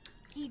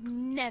 He'd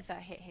never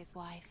hit his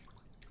wife.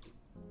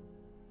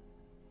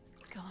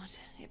 God,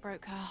 it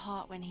broke her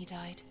heart when he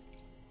died.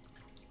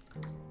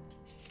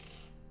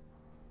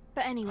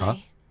 But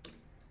anyway,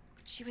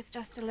 she was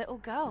just a little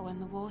girl when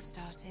the war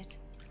started.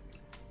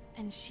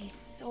 And she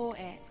saw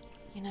it,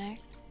 you know?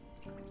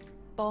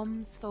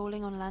 Bombs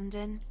falling on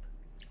London.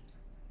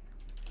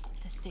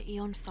 The city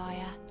on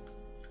fire.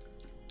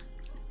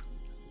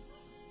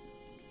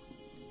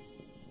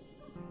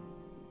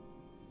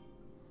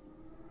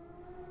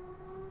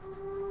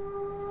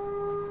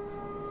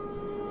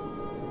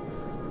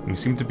 We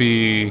seem to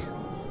be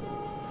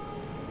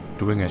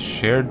doing a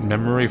shared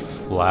memory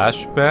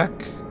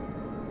flashback.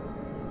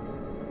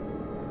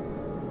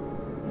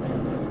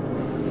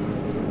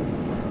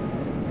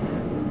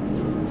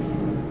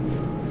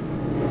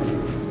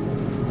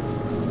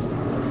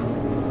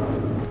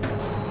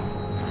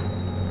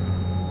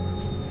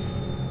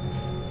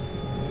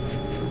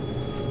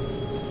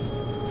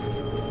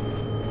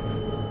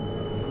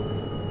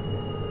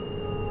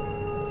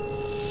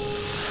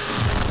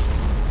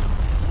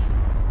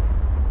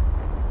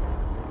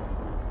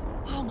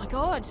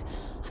 God,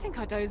 I think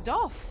I dozed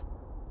off.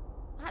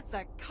 That's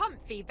a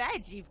comfy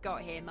bed you've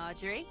got here,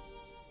 Marjorie.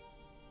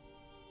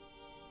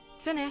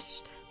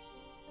 Finished.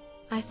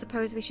 I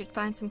suppose we should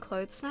find some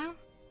clothes now?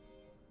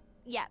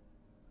 Yeah.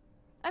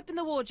 Open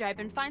the wardrobe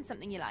and find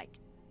something you like.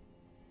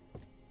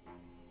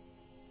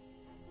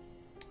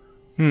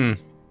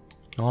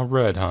 All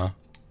red, huh?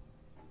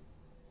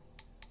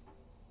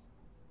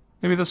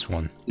 Maybe this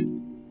one.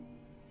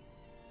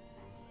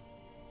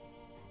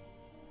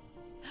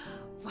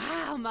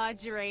 Wow,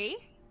 Marjorie.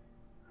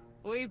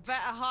 We better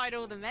hide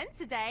all the men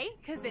today,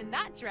 because in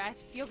that dress,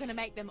 you're going to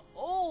make them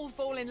all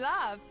fall in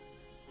love.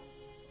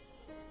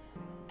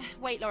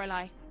 Wait,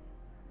 Lorelai.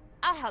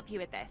 I'll help you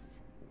with this.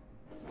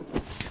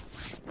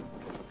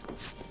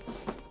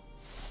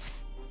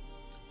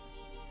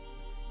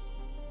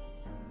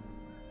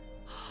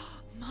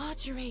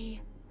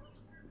 Marjorie.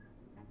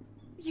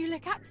 You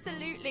look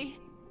absolutely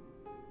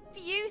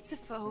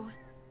beautiful.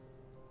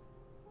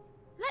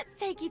 Let's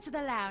take you to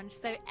the lounge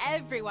so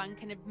everyone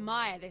can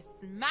admire this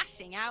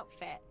smashing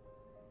outfit.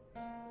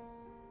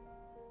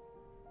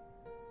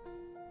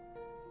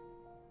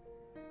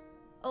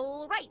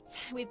 All right,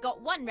 we've got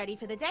one ready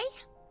for the day.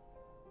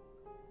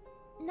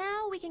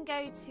 Now we can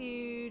go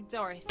to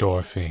Dorothy.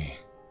 Dorothy.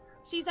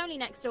 She's only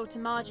next door to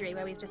Marjorie,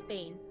 where we've just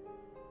been.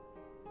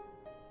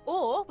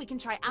 Or we can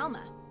try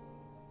Alma.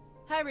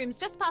 Her room's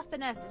just past the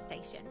nurse's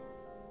station.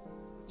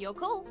 Your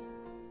call.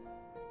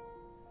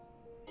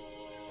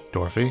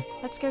 Dorothy?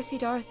 Let's go see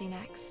Dorothy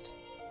next.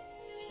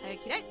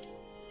 Okie doke.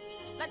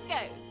 Let's go.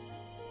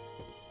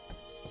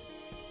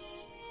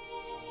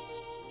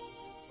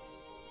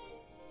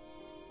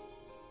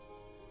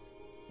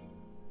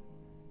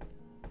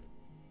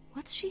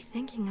 What's she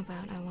thinking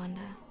about, I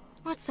wonder?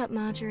 What's up,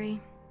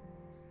 Marjorie?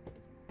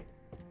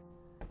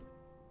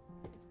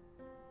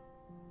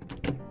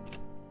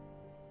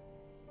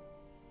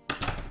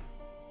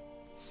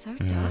 So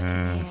dark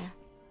in here.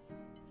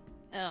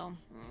 Oh,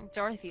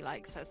 Dorothy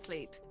likes her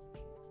sleep.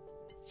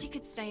 She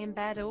could stay in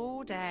bed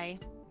all day.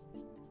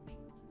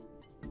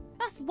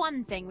 That's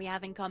one thing we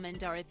have in common,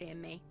 Dorothy and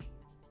me.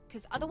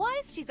 Because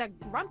otherwise, she's a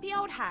grumpy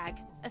old hag,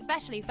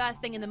 especially first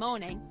thing in the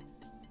morning.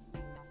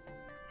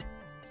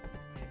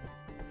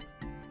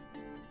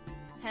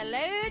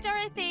 Hello,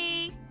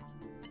 Dorothy.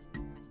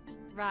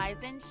 Rise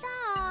and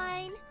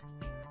shine.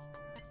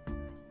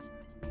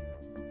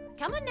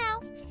 Come on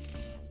now.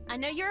 I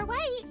know you're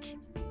awake.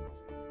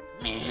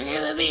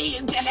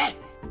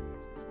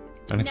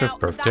 25th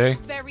birthday? That's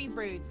very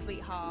rude,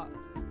 sweetheart.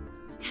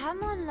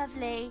 Come on,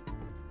 lovely.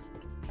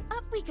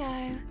 Up we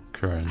go.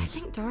 Current. I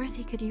think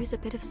Dorothy could use a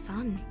bit of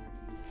sun.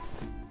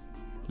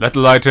 Let the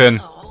light in.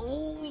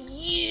 Oh,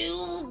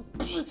 you...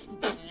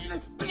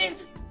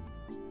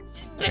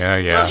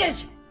 Yeah.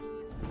 Bucket!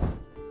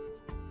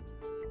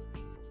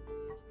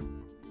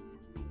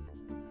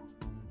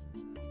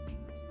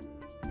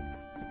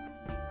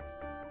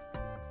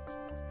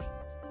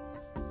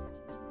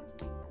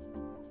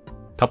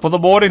 Top of the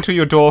morning to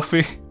you,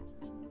 Dorothy.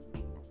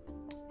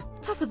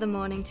 Top of the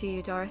morning to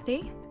you,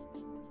 Dorothy.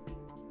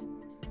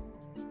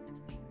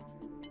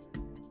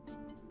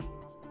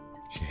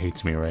 She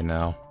hates me right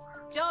now.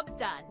 Job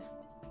done.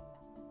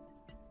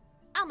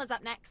 Alma's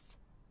up next.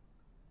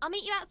 I'll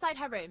meet you outside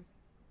her room.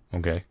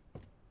 Okay.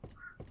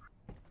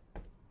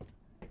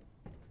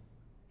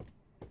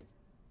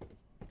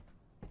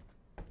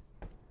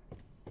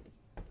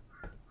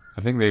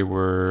 I think they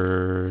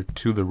were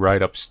to the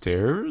right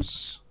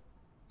upstairs.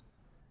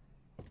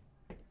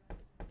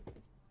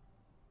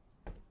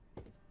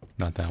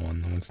 Not that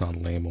one. That one's not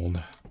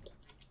labeled.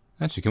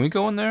 Actually, can we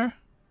go in there?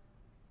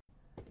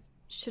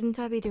 Shouldn't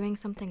I be doing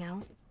something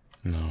else?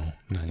 No,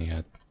 not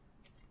yet.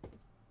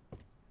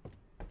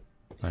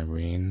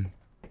 Irene.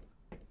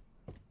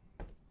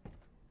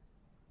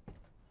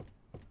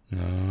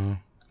 No.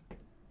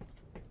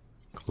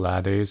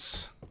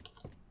 Gladys.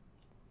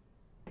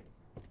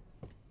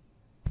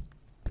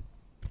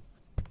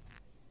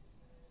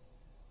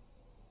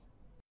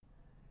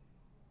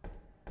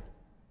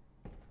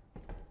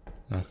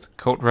 That's the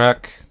coat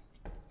rack.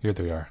 Here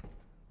they are.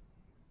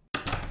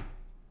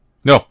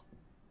 No!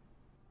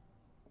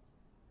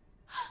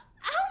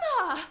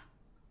 Alma!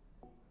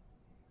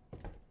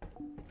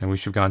 And we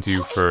should have gone to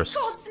you first.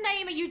 What in God's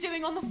name are you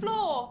doing on the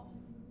floor?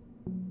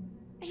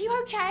 Are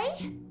you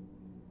okay?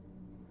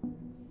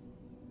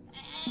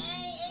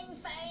 I'm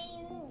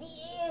fine,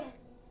 dear.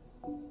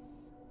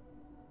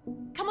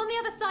 Come on the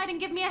other side and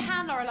give me a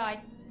hand, Lorelai.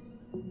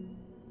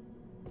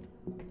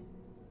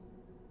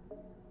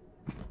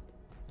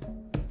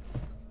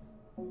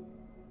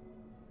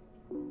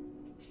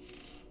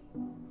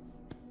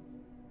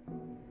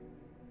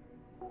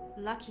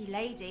 Lucky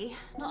lady,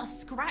 not a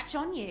scratch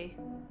on you.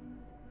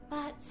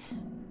 But...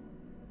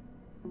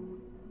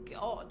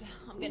 God,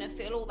 I'm gonna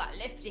feel all that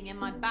lifting in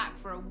my back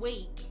for a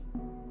week.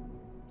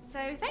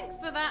 So thanks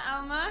for that,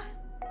 Alma.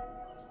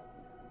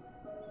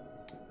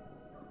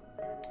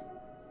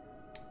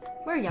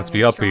 We're young Let's and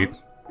be upbeat.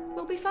 strong.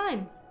 We'll be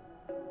fine.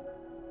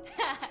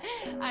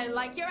 I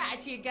like your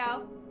attitude,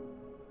 girl.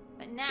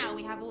 But now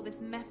we have all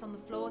this mess on the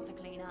floor to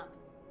clean up.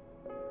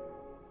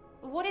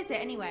 What is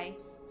it, anyway?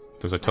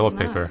 There's a toilet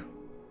know. paper.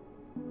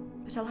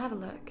 But I'll have a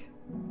look.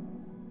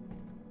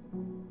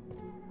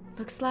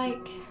 Looks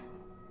like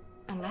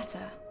a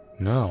letter.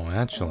 No,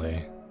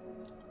 actually.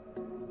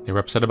 They were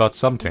upset about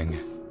something.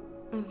 It's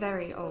a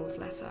very old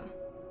letter.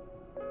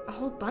 A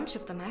whole bunch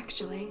of them,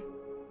 actually.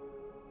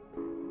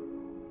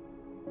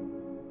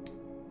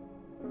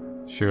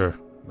 Sure.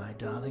 My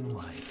darling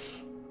wife,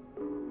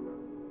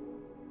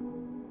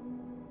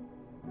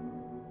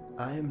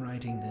 I am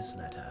writing this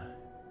letter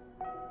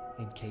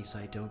in case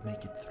I don't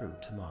make it through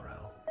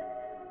tomorrow.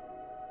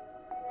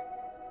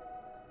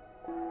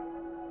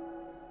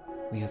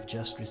 We have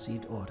just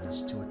received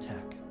orders to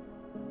attack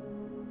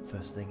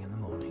first thing in the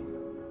morning.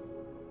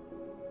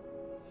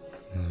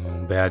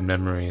 Oh, bad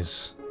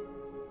memories.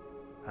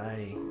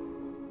 I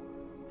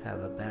have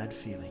a bad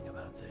feeling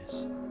about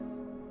this.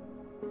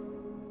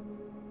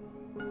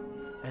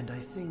 And I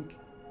think,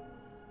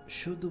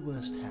 should the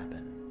worst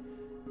happen,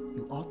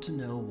 you ought to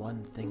know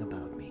one thing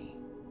about me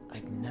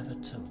I'd never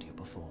told you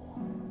before.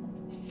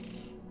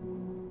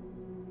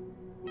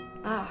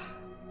 Ah,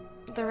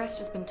 the rest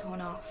has been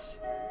torn off.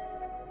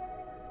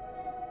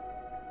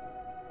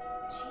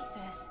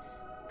 Jesus,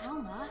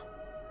 Alma.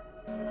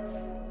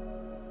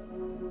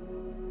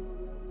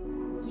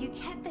 You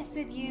kept this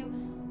with you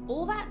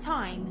all that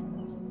time?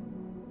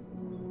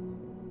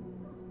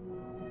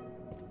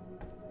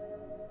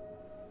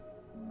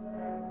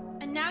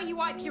 And now you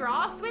wipe your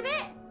ass with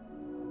it?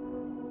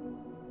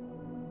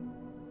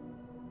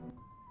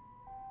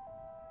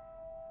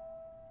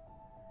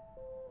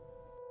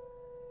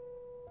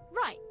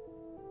 Right.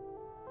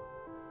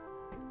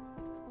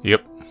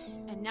 Yep.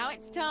 And now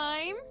it's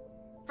time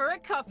for a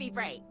coffee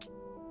break.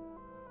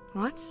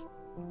 What?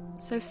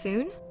 So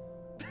soon?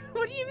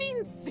 What do you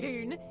mean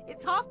soon?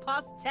 It's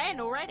 10:30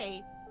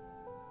 already.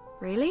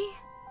 Really?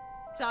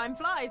 Time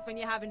flies when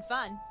you're having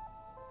fun.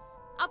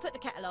 I'll put the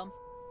kettle on.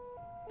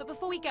 But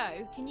before we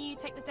go, can you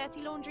take the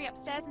dirty laundry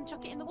upstairs and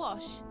chuck it in the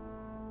wash?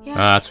 Yeah.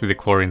 That's where the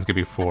chlorine's gonna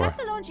be I've for. left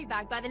the laundry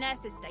bag by the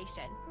nurse's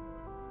station.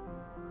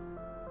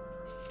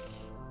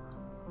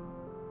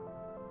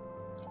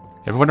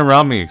 Everyone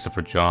around me, except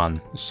for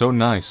John, is so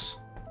nice.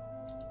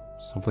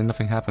 So hopefully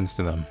nothing happens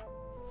to them.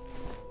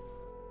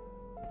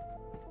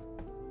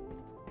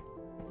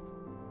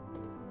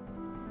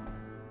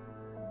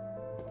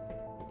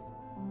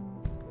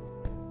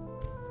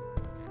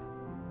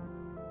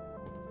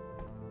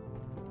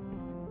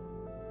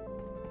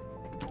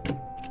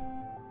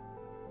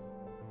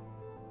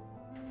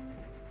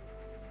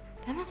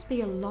 There must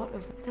be a lot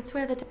of... That's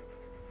where the...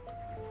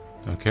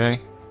 Okay.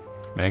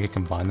 May I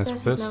combine this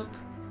with this? Nope.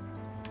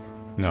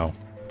 No.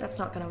 That's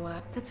not gonna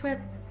work. That's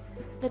where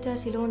the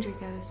dirty laundry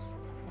goes.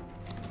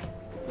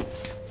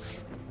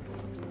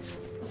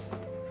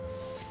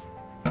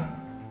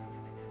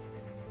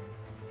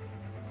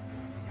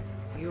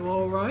 You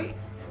all right?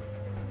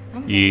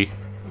 I'm Ye. good.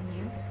 And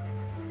you?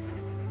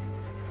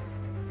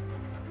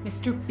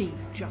 Mr. B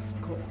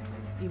just called.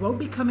 He won't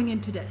be coming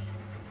in today.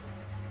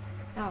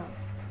 Oh,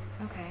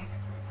 okay.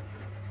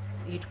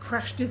 He'd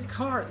crashed his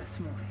car this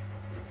morning.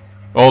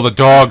 Oh, the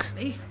dog!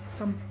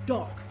 Some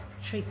dog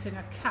chasing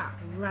a cat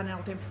ran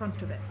out in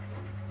front of it,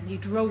 and he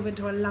drove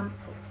into a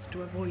lamppost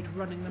to avoid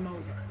running them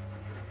over.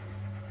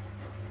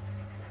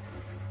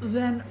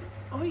 Then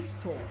I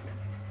thought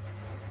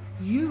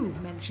you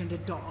mentioned a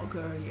dog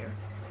earlier.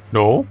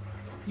 No?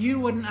 You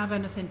wouldn't have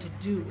anything to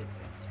do with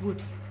this, would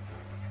you?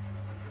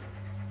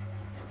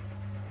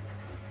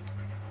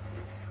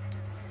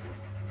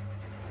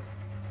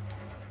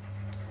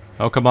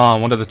 Oh, come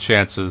on. What are the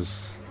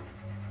chances?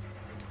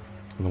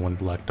 The one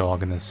black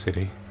dog in this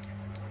city.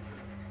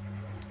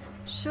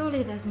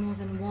 Surely there's more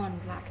than one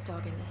black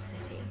dog in this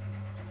city.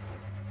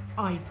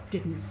 I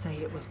didn't say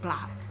it was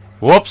black.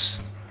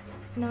 Whoops!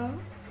 No?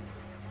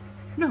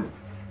 No.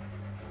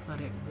 But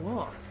it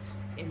was,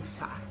 in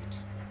fact.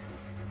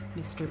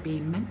 Mr. B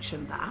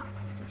mentioned that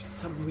for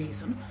some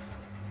reason.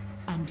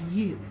 And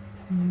you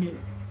knew.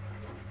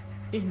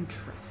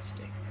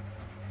 Interesting.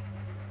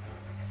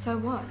 So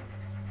what?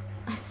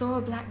 I saw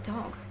a black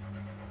dog.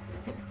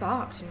 It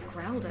barked and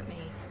growled at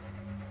me.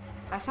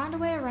 I found a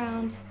way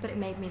around, but it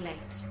made me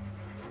late.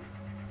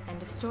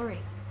 End of story.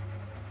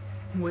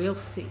 We'll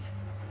see.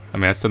 I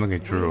mean, I still think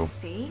it We'll drew.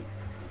 see?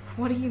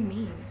 What do you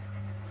mean?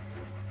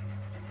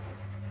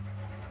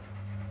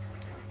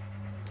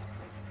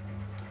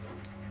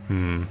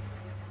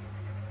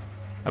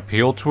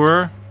 Appeal to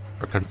her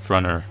or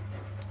confront her?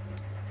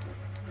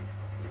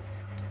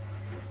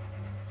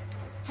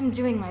 I'm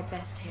doing my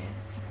best here,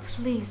 so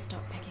please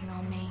stop picking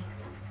on me.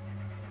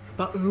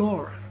 But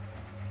Laura,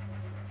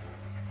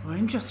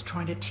 I'm just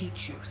trying to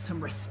teach you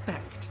some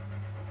respect.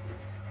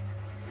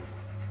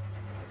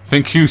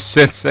 Thank you,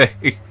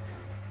 Sensei.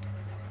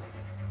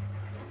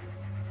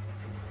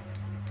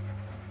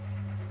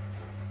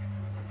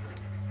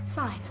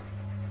 Fine.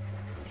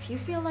 If you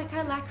feel like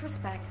I lack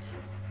respect,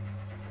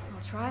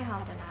 I'll try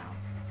harder now.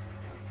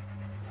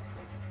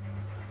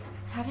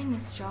 Having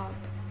this job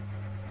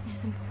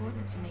is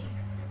important to me.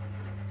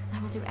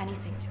 I will do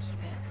anything to keep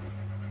it.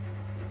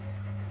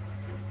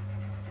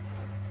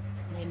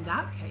 In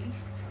that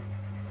case,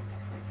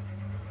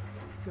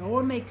 go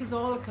and make us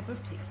all a cup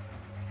of tea.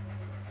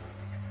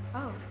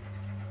 Oh,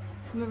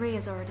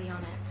 Maria's already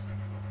on it.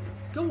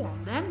 Go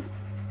on then,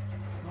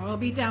 or I'll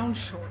be down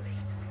shortly.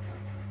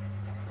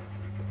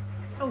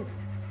 Oh,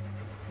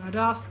 I'd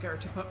ask her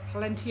to put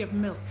plenty of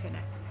milk in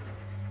it.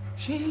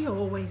 She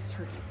always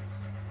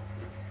forgets.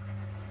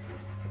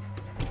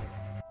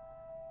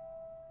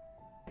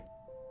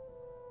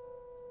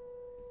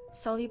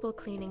 Soluble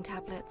cleaning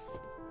tablets.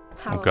 Oh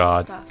Powerful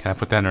god, stuff. can I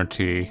put that in her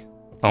tea?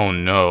 Oh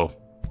no.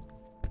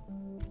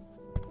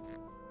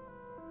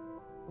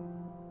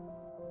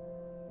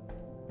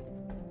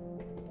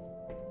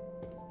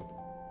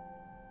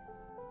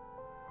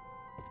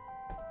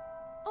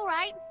 All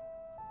right.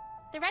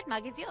 The red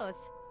mug is yours.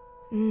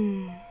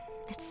 Mmm,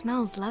 it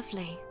smells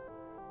lovely.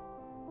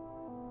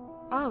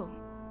 Oh,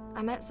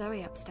 I met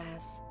Zoe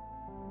upstairs.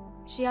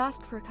 She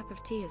asked for a cup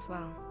of tea as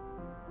well.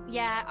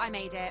 Yeah, I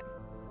made it.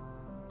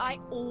 I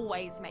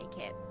always make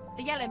it.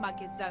 The yellow mug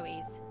is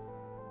Zoe's.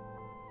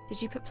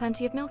 Did you put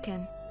plenty of milk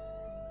in?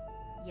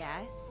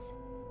 Yes.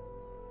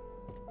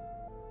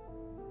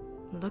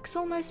 Looks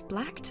almost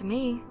black to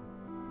me.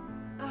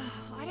 Ugh,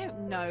 I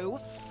don't know.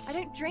 I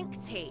don't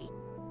drink tea.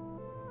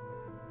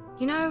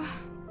 You know,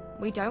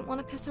 we don't want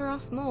to piss her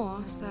off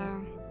more,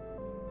 so...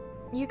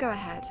 You go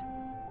ahead.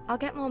 I'll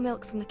get more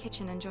milk from the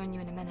kitchen and join you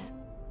in a minute.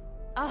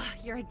 Oh,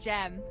 you're a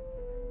gem.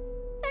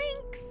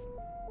 Thanks.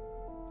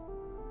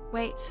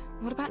 Wait,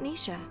 what about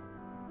Nisha?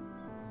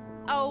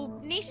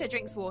 Oh, Nisha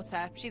drinks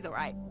water. She's all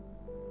right.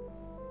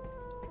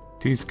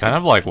 Tea's kind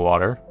of like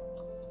water.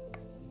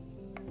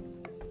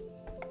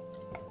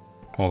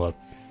 Hold up.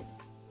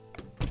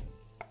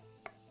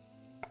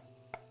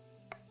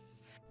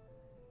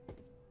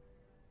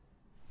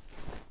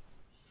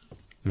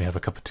 Let me have a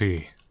cup of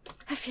tea.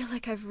 I feel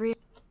like I've really...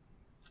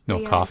 No,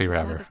 earned coffee this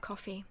mug rather. of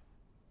coffee.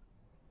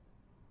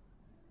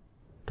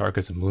 Dark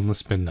as a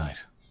moonless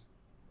midnight.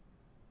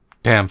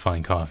 Damn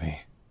fine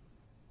coffee.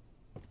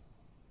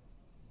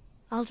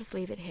 I'll just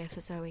leave it here for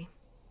Zoe.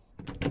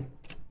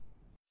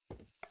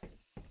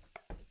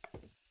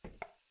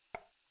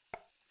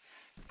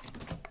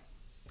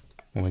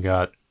 What we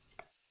got?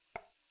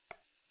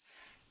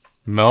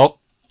 Milk.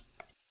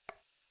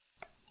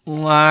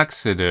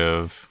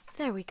 Laxative.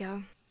 There we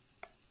go.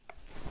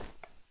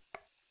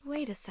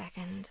 Wait a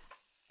second.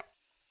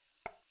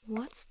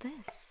 What's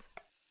this?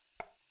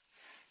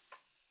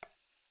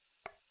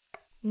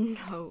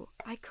 No,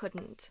 I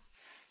couldn't.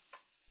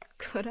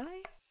 Could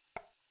I?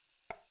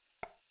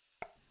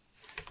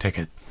 Take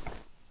it.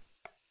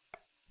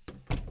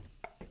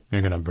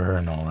 You're gonna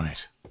burn,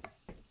 alright.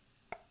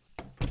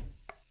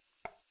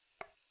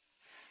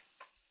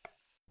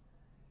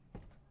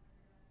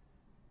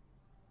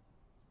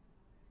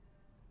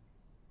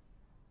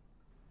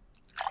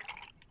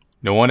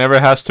 No one ever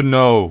has to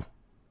know.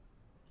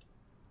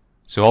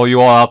 So all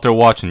you all out there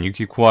watching, you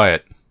keep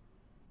quiet.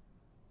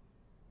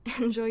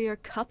 Enjoy your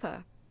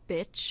cuppa,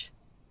 bitch.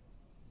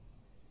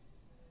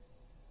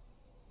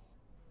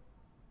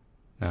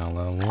 Now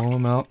let them roll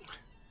them out.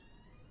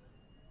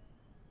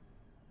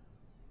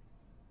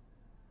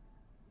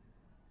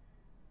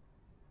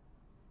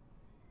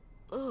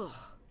 Ugh.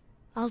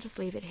 I'll just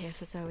leave it here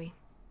for Zoe.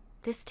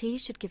 This tea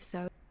should give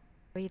Zoe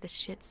the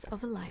shits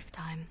of a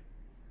lifetime.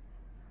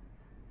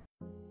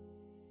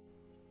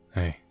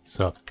 Hey,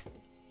 sup?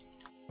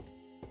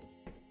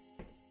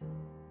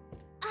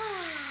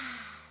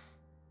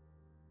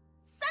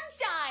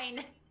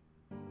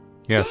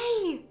 Yes.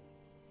 Yay!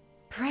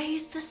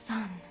 Praise the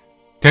sun.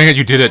 Dang it,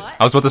 you did it! What?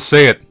 I was about to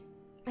say it!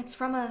 It's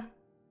from a...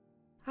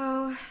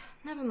 Oh,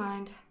 never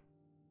mind.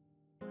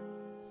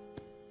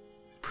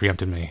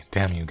 Preempted me.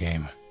 Damn you,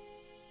 game.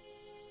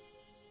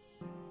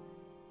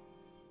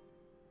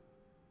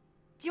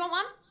 Do you want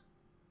one?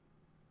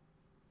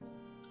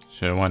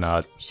 Sure, why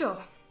not? Sure,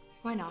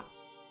 why not?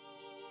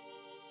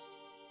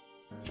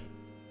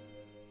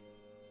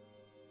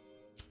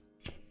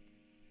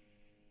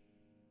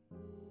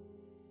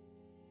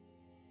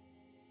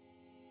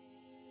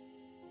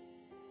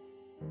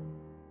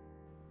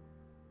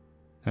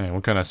 Hey,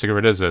 what kind of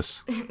cigarette is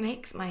this? It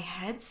makes my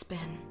head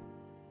spin.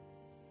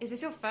 Is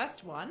this your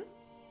first one?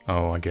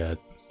 Oh, I get it.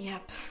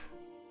 Yep.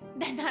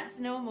 Then that's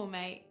normal,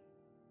 mate.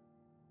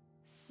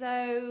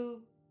 So,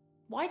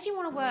 why do you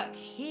want to work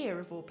here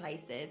of all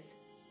places?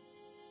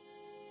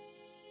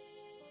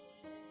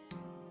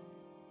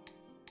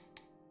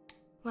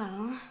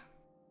 Well,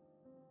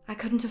 I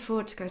couldn't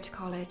afford to go to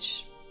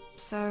college,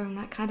 so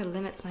that kind of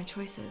limits my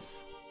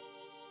choices.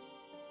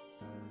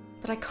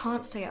 But I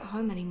can't stay at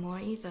home anymore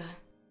either.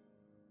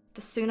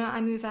 The sooner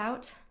I move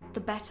out,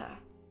 the better.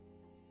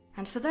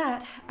 And for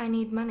that, I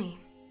need money.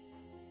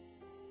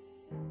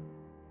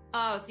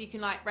 Oh, so you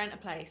can like rent a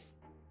place.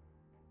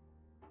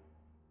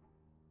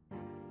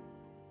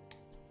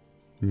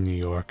 New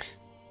York.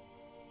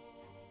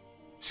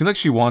 Seemed like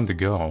she wanted to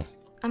go.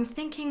 I'm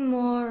thinking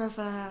more of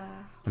a...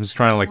 I'm just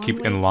trying to like keep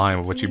One-way in line ticket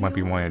with what to she New might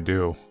be York? wanting to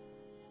do.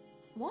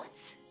 What?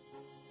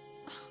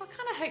 I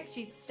kind of hoped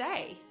you'd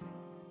stay.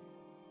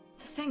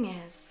 The thing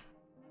is,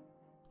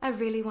 I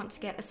really want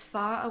to get as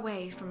far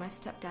away from my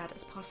stepdad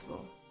as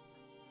possible.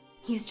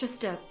 He's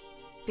just a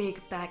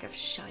big bag of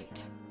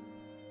shite.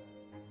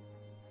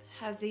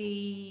 Has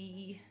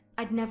he...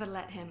 I'd never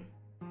let him.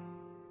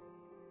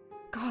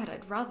 God,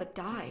 I'd rather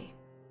die.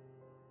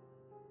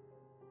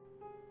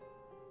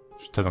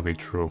 It's technically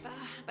true.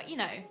 But you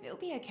know, it'll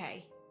be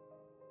okay.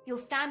 You'll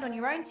stand on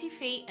your own 2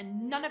 feet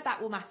and none of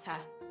that will matter.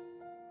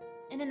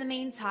 And in the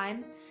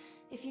meantime,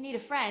 if you need a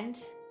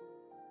friend...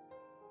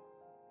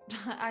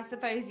 I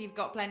suppose you've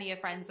got plenty of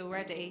friends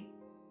already.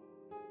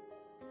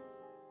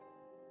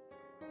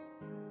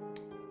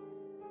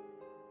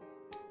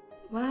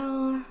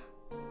 Well,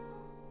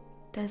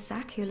 there's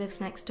Zach who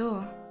lives next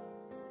door.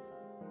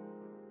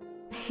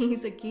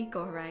 He's a geek,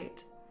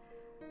 alright.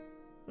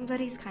 But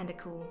he's kinda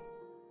cool.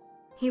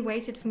 He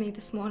waited for me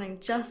this morning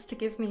just to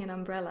give me an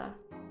umbrella.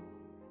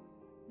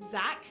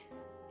 Zach?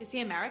 Is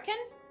he American?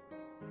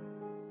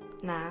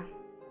 Nah,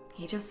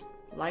 he just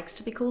likes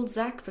to be called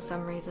Zach for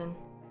some reason.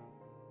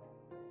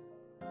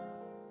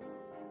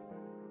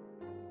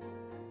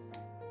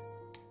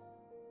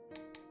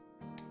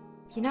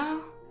 You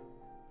know,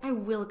 I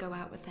will go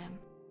out with him.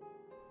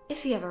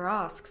 If he ever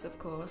asks, of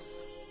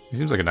course. He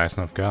seems like a nice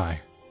enough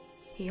guy.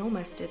 He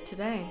almost did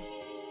today.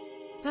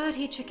 But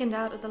he chickened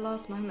out at the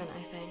last moment,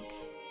 I think.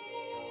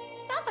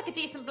 Sounds like a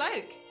decent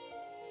bloke.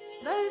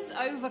 Those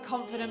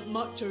overconfident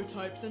macho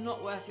types are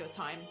not worth your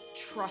time.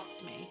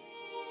 Trust me.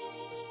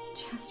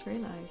 Just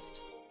realized.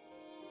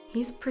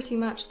 He's pretty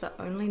much the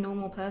only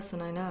normal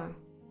person I know.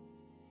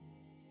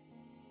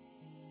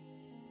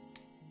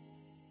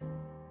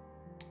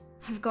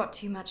 I've got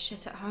too much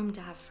shit at home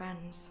to have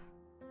friends.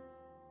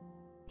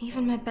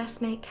 Even my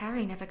best mate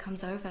Carrie never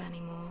comes over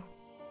anymore.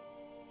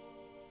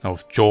 Oh,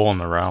 with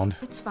Joel around.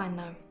 It's fine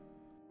though.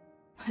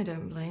 I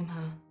don't blame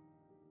her.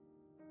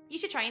 You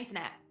should try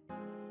internet.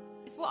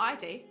 It's what I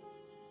do.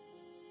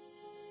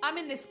 I'm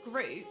in this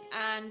group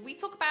and we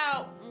talk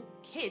about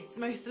kids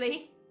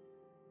mostly.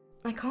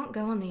 I can't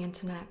go on the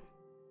internet.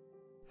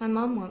 My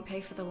mum won't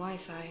pay for the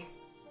Wi-Fi.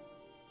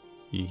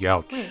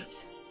 Youch.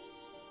 Wait,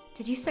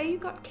 did you say you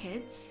got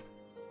kids?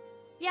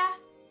 Yeah,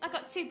 I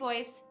got 2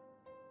 boys.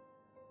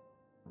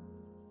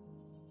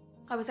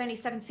 I was only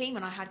 17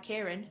 when I had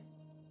Kieran.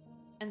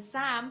 And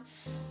Sam,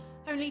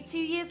 only 2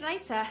 years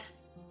later.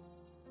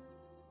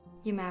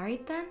 You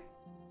married then?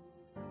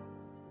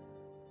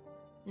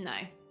 No.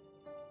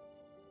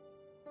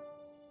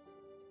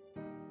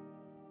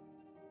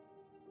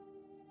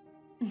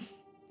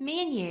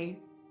 Me and you.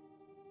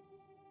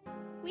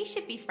 We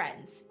should be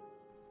friends.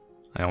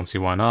 I don't see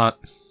why not.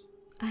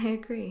 I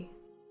agree.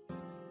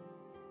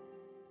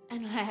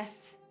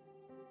 Unless...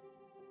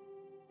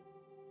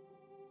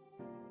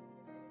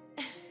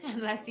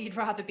 Unless you'd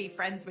rather be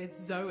friends with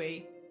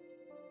Zoe.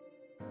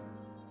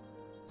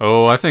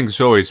 Oh, I think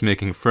Zoe's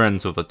making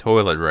friends with the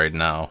toilet right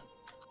now.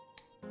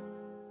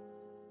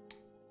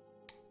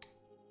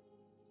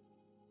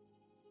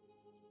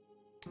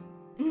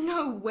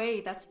 No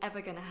way that's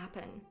ever gonna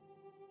happen.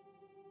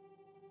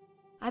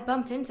 I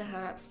bumped into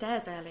her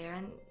upstairs earlier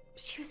and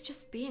she was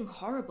just being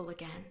horrible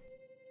again.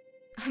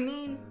 I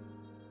mean,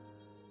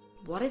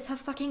 what is her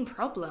fucking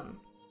problem?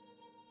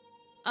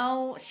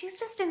 Oh, she's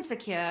just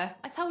insecure.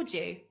 I told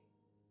you.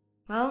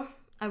 Well,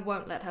 I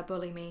won't let her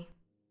bully me.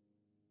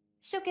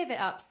 She'll give it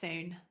up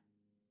soon.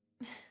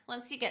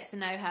 Once you get to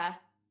know her,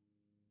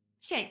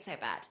 she ain't so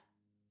bad.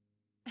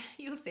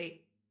 You'll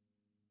see.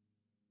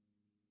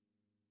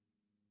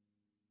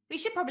 We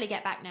should probably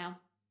get back now.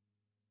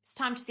 It's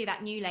time to see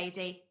that new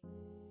lady.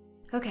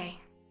 Okay.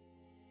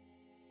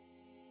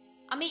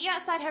 I'll meet you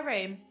outside her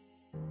room.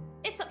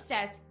 It's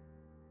upstairs.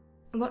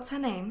 What's her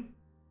name?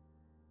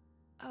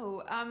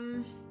 Oh,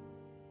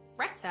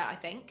 Greta, I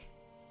think.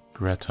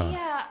 Greta.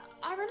 Yeah,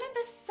 I remember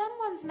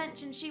someone's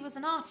mentioned she was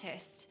an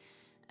artist.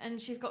 And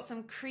she's got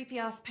some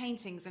creepy-ass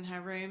paintings in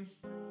her room.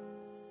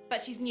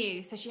 But she's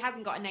new, so she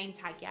hasn't got a name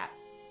tag yet.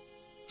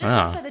 Just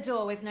look for the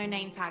door with no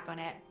name tag on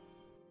it.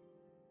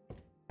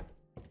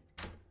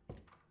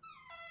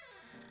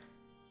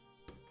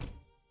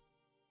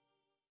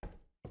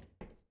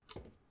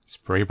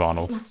 Spray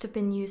bottle. It must have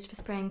been used for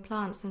spraying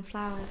plants and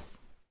flowers.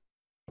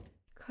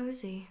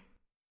 Cozy.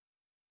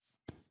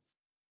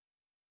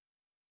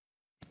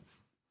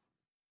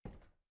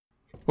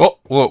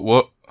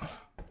 Whoa.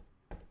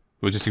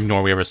 We'll just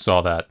ignore we ever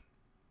saw that.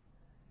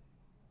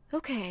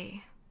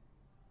 Okay.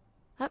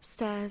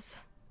 Upstairs.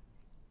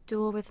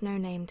 Door with no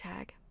name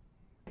tag.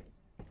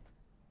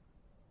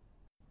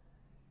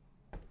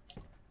 I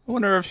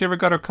wonder if she ever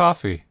got her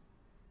coffee.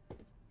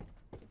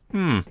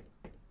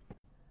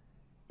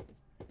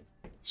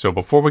 So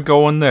before we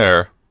go in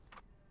there...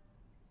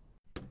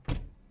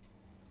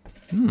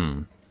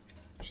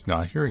 She's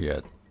not here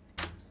yet.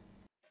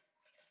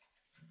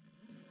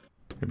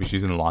 Maybe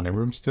she's in the laundry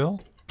room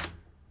still?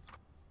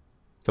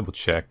 Double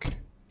check.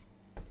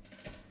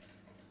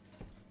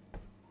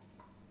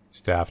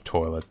 Staff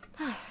toilet.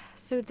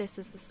 So this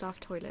is the staff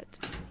toilet.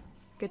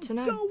 Good to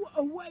know. Go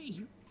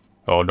away!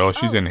 Oh no,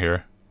 she's in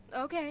here.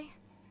 Okay.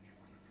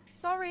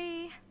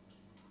 Sorry.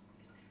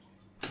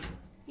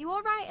 You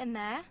alright in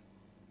there?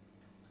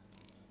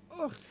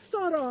 Oh,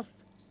 sod off!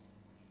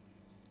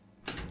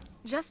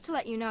 Just to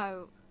let you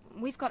know,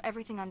 we've got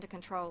everything under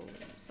control,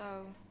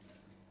 so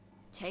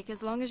take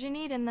as long as you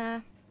need in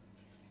there.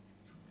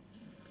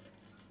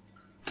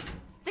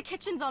 The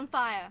kitchen's on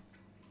fire.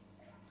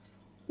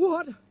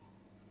 What?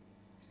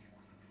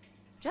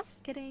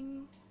 Just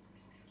kidding.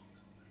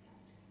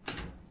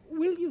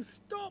 Will you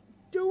stop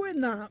doing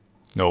that?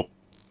 Nope.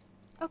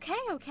 Okay.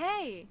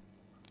 I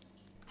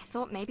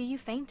thought maybe you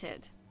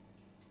fainted.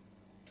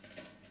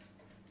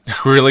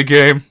 Really,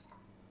 game?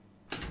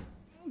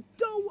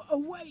 Go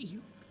away!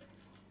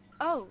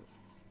 Oh,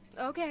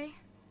 okay.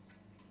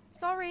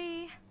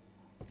 Sorry.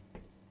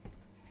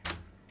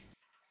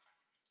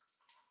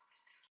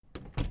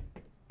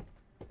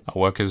 Our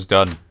work is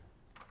done.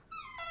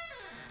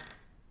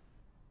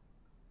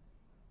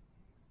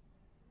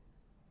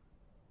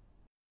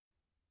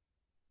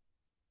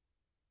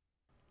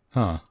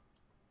 Huh.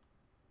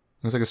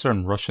 Looks like a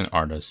certain Russian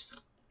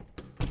artist.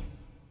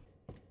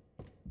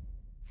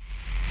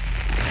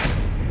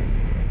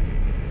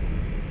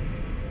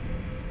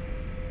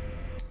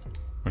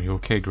 Are you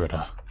okay,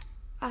 Greta?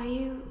 Are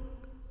you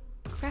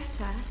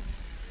Greta?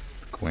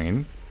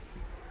 Queen?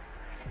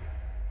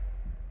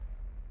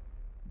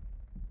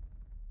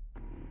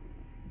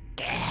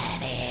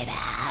 Get it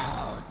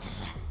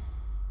out.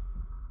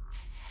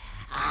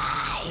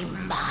 I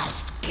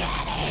must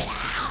get it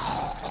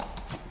out.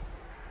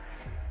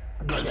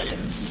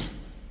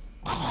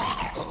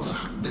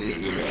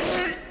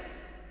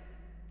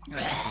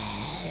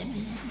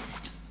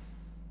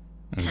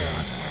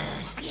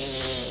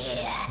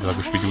 I feel like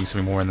we should be doing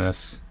something more in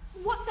this.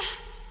 What the?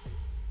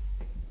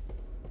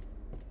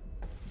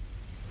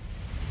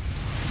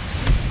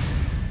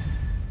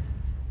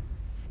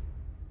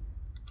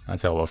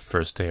 That's our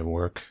first day of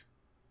work.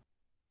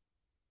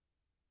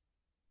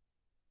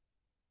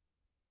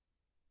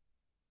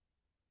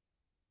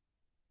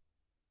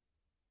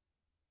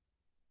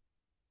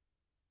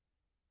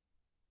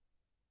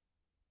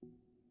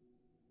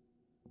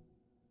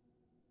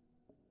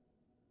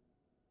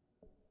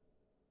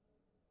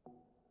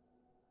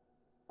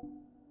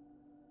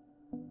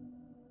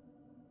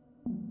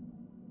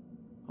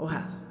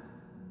 Well,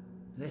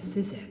 this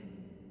is it.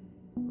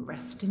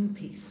 Rest in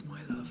peace, my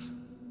love.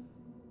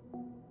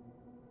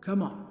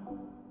 Come on,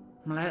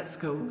 let's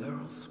go,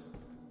 girls.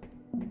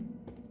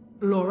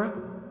 Laura,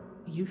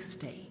 you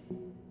stay.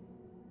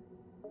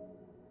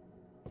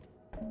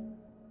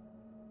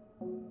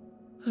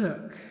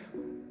 Look,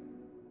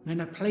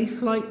 in a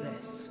place like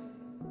this,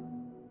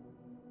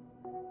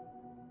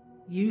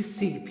 you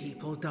see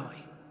people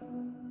die.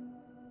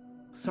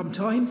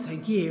 Sometimes a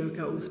year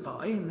goes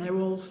by and they're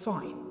all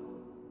fine.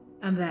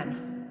 And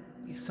then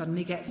you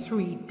suddenly get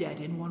 3 dead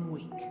in 1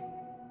 week.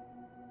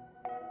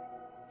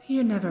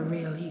 You never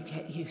really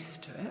get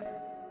used to it,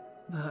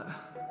 but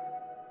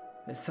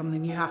it's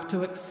something you have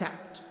to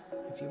accept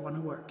if you want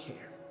to work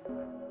here.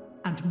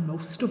 And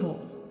most of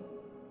all,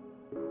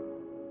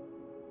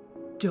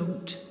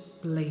 don't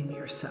blame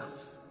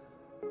yourself.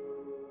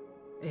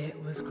 It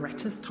was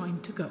Greta's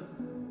time to go.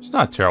 She's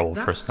not a terrible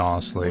That's person,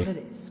 honestly. what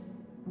it is.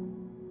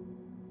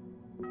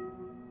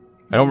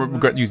 I don't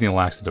regret using the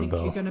laxative, Think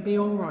though. you're gonna be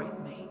all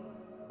right, mate.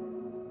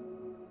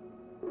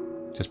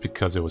 Just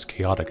because it was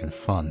chaotic and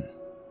fun.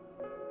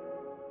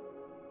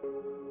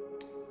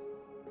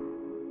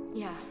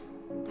 Yeah,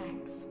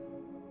 thanks.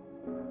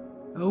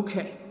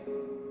 Okay.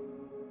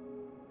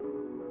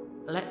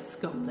 Let's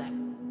go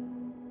then.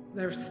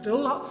 There's still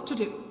lots to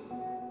do.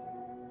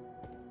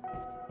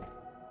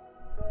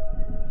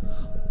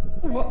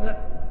 What the...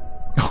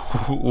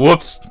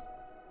 Whoops!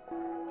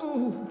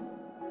 Oh,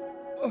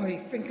 I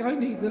think I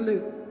need the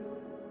loot.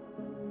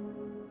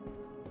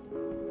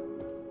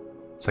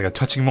 It's like a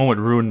touching moment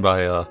ruined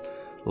by a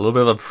little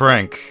bit of a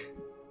prank.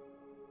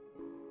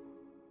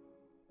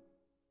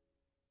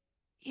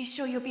 You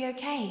sure you'll be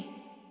okay?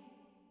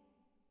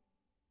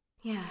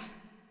 Yeah.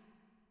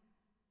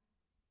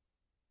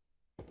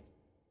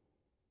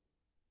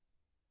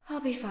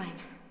 I'll be fine.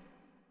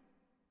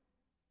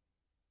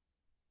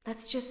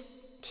 Let's just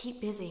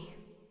keep busy.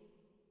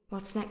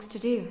 What's next to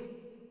do?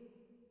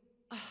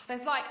 Ugh,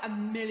 there's like a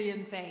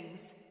million things.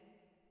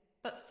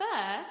 But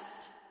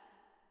first,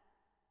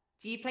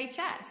 do you play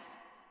chess?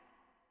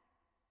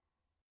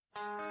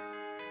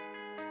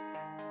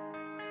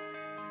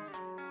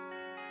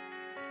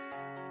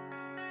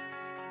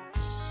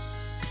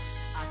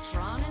 I've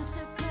drawn into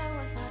play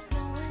without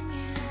knowing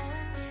it.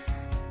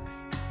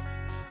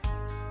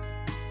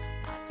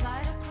 I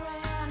tied a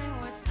crayon in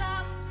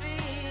without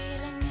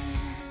feeling it.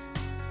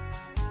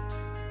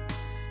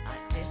 I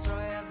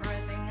destroy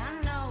everything I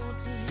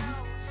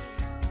noticed.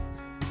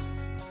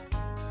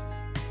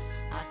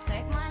 I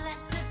take my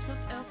last steps to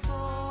feel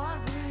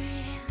forward.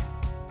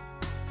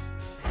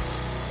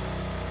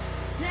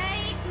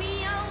 Take me,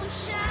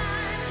 ocean.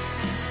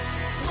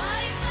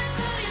 What if I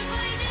call you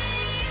by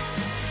name?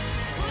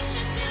 Would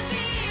you still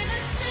be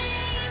the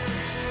same?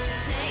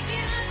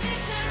 Taking a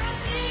picture of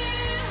you,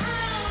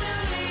 how to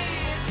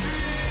live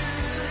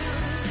through.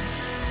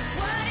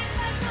 What if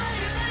I call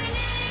you by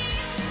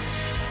name?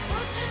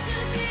 Would you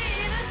still be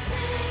the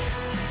same?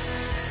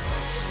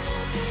 Would you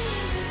still be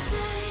the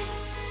same?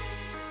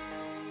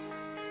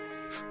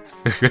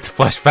 You have to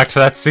flash back to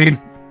that scene.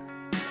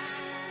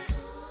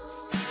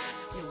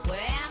 You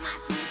wear my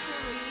piece of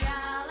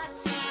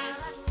reality.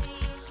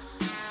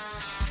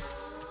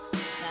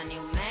 Then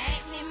you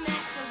make me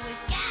mess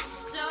with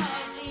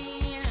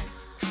gasoline.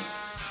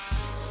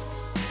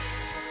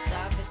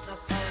 Surface of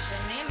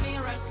ocean, it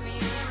mirrors me.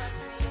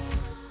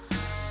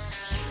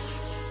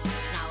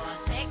 Now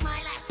I'll take my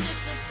last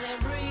sips of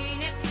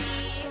serenity.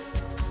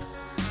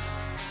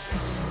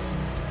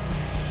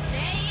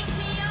 Take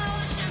me,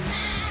 ocean,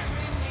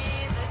 marry me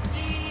the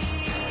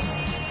deep.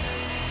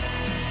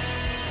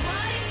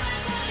 What if I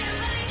call you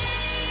by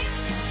name?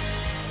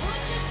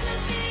 Would you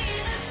still be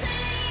the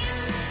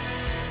same?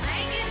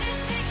 Making this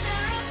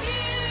picture of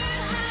you,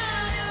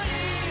 how to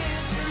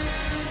live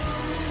through.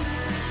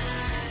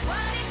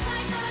 What if I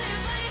call you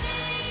by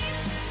name?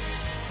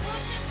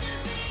 Would you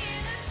still be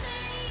the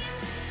same?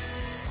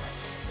 Would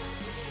you still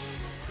be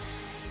the same?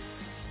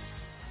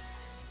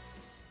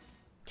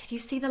 Did you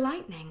see the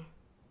lightning?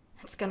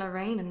 It's gonna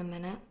rain in a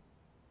minute.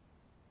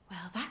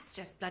 Well, that's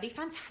just bloody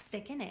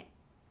fantastic, isn't it?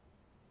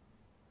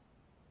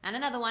 And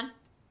another one.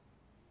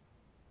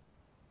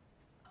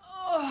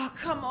 Oh,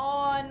 come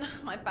on.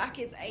 My back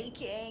is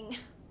aching.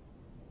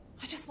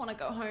 I just want to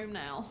go home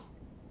now.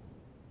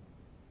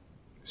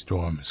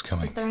 Storm is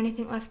coming. Is there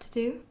anything left to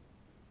do?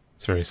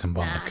 It's very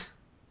symbolic. Nah.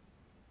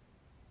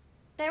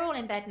 They're all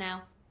in bed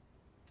now.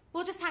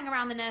 We'll just hang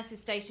around the nurse's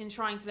station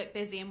trying to look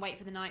busy and wait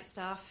for the night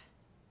staff.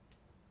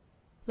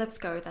 Let's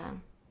go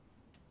then.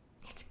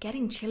 It's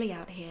getting chilly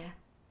out here.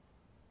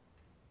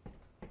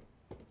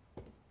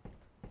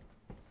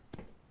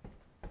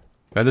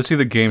 Glad to see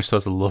the game still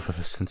has a little bit of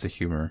a sense of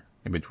humor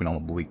in between all the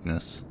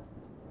bleakness.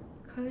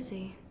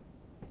 Cozy.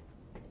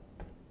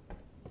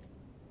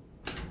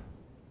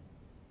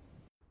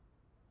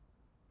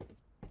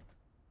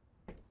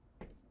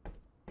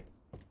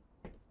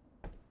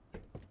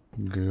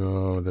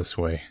 Go this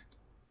way.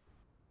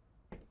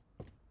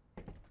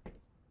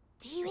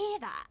 Do you hear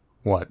that?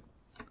 What?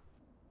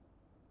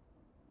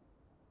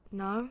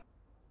 No?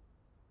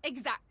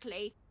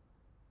 Exactly.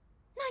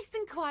 Nice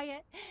and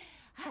quiet.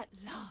 At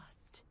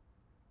last.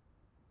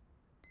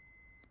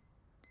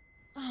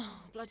 Oh,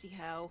 bloody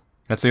hell.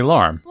 That's the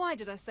alarm. Why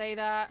did I say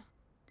that?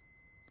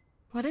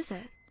 What is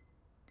it?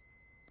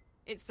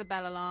 It's the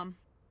bell alarm.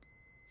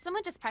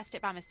 Someone just pressed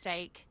it by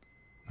mistake.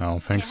 I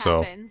don't think It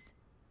so. happens.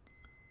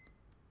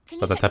 Can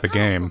It's you not that check type the of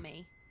panel game. for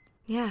me?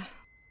 Yeah.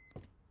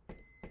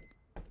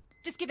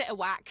 Just give it a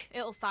whack.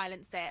 It'll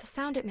silence The it.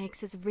 sound it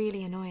makes is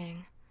really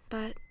annoying.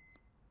 But...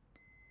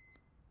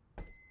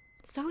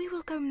 Zoe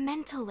will go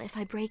mental if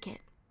I break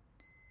it.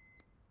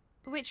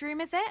 Which room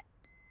is it?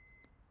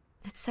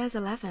 It says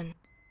 11.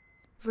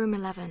 Room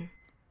 11.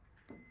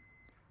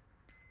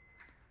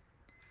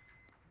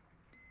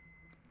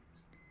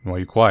 Why are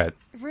you quiet?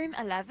 Room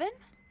 11?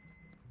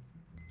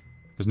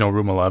 There's no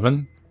room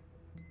 11?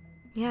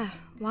 Yeah,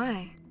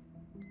 why?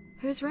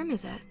 Whose room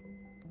is it?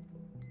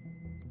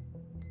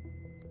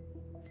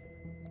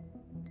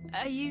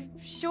 Are you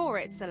sure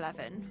it's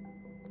 11?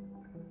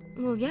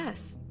 Well,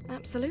 yes,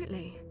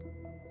 absolutely.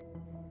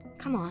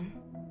 Come on.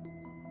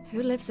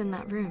 Who lives in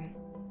that room?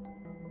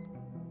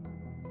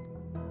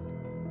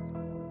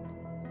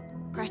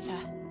 Greta,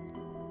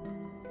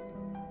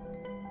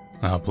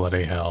 Oh,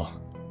 bloody hell.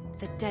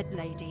 the dead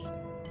lady.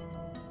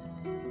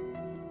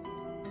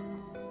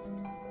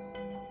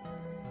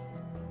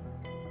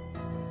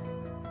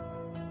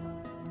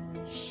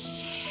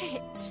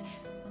 Shit.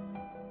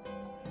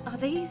 Are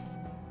these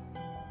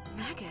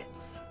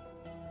maggots?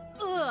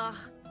 Ugh.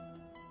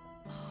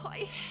 Oh, I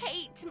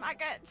hate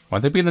maggots.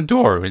 Why'd they be in the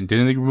door? And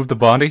didn't they remove the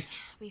body?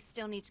 We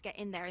still need to get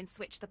in there and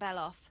switch the bell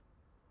off.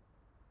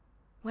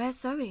 Where's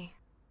Zoe?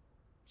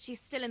 She's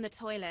still in the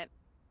toilet.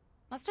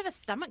 Must have a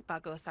stomach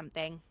bug or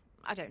something.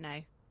 I don't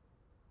know.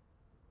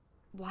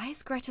 Why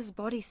is Greta's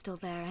body still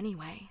there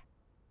anyway?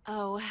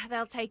 Oh,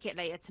 they'll take it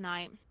later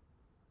tonight.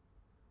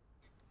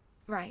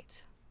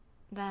 Right.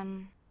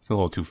 Then It's a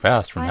little too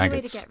fast for find a way to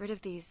maggots. get rid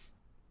of these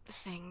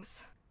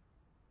things.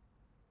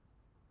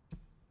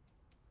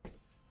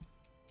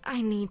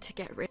 I need to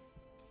get rid.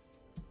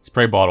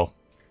 Spray bottle.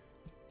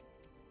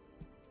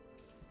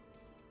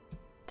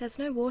 There's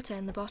no water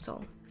in the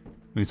bottle.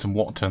 We need some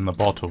water in the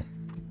bottle.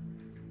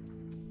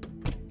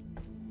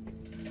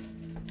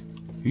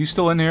 Are you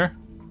still in here?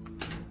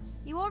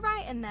 You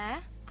alright in there?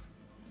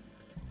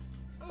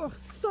 Oh,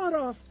 sod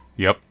off.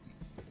 Yep.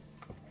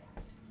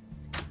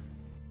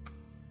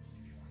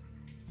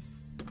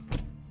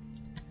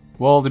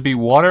 Well, there'd be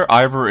water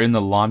either in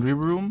the laundry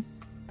room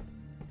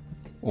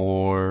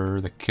or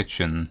the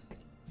kitchen.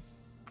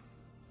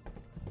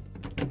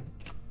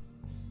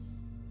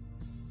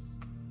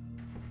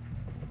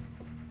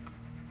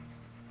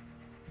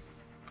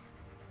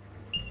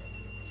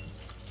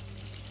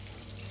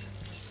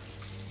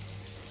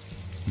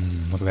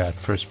 Look at that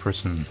first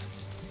person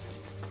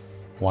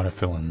water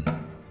filling.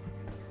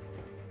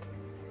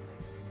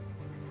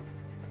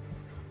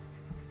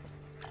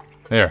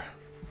 There.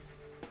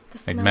 The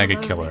Like smell maggot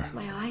alone killer. makes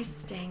my eyes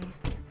sting.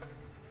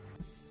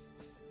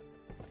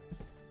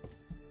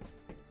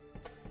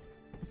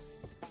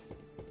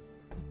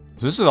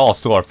 So this is all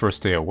still our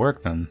first day at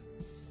work then.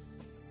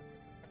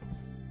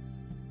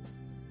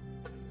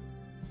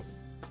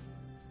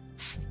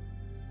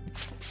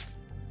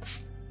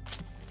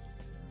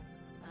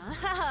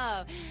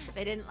 Oh,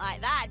 they didn't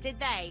like that, did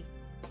they?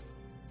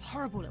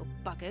 Horrible little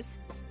buggers.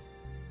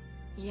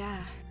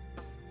 Yeah.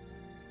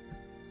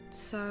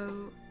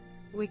 So,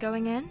 we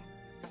going in?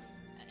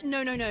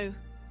 No, no, no.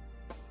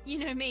 You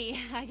know me,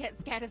 I get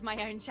scared of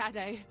my own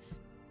shadow.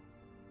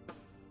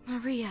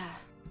 Maria,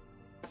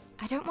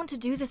 I don't want to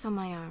do this on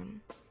my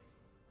own.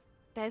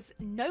 There's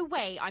no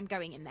way I'm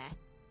going in there.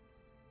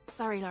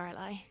 Sorry,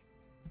 Lorelai.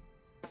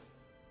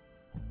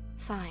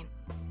 Fine.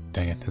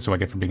 Dang it, that's what I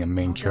get for being a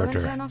main I'll go and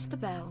character. turn off the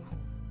bell.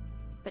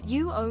 But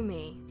you owe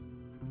me.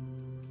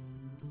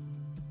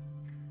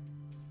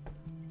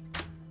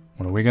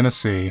 What are we gonna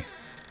see?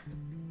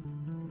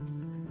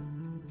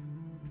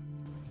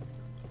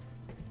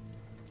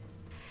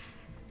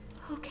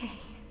 Okay.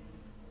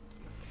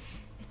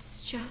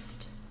 It's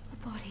just a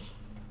body.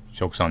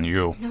 Joke's on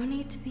you. No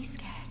need to be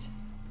scared.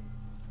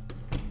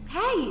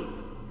 Hey!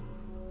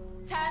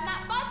 Turn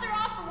that buzzer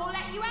off and we'll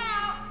let you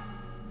out!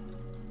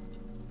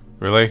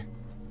 Really?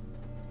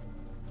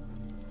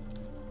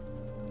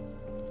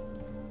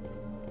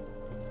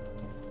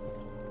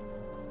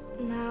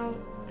 Now,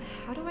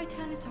 how do I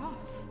turn it off?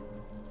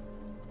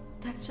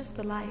 That's just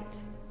the light.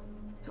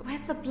 But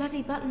where's the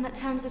bloody button that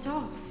turns it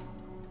off?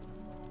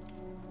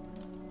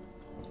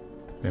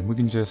 Then we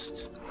can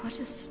just... What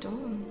a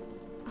storm.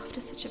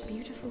 After such a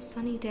beautiful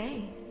sunny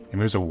day. Maybe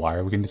there's a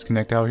wire we can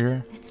disconnect out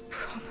here? It's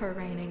proper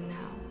raining now.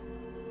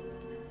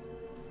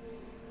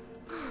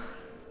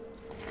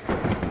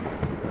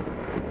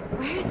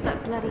 Where is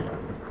that bloody...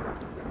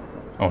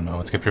 Oh no,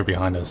 let's get here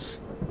behind us.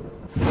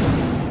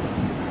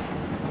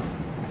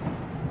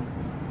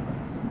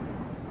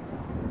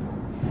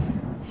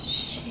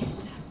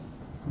 Shit.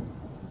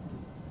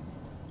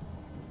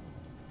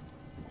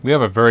 We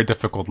have a very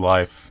difficult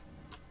life.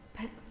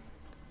 But...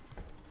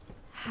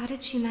 how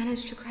did she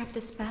manage to grab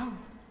this bell?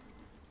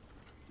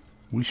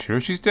 We sure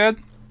she's dead?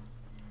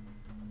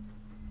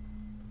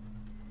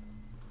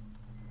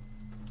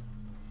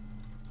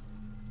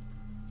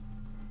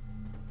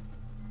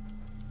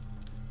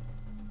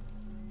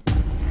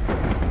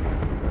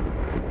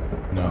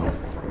 No.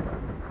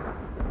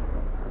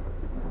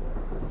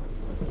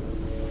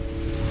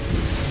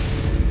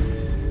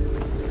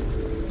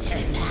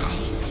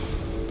 Tonight,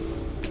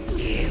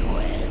 you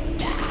will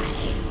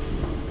die.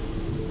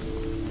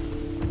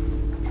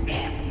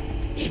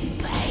 In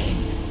pain,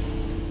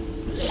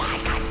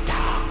 like a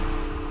dog.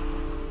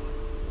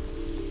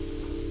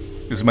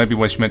 This might be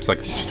what she meant,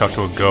 like she talked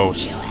to a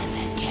ghost. You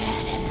ever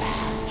cared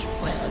about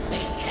will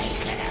be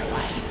taken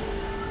away.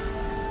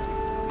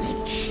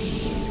 But she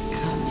is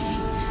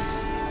coming.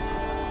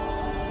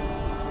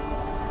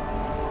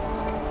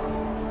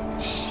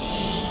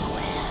 She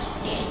will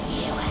give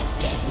you a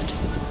gift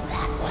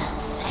that will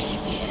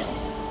save you.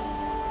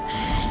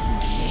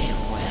 And you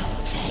will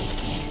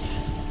take it.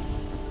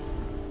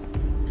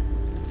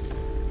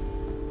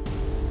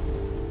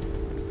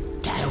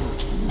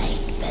 Don't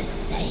make the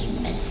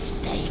same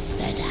mistake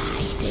that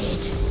I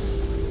did.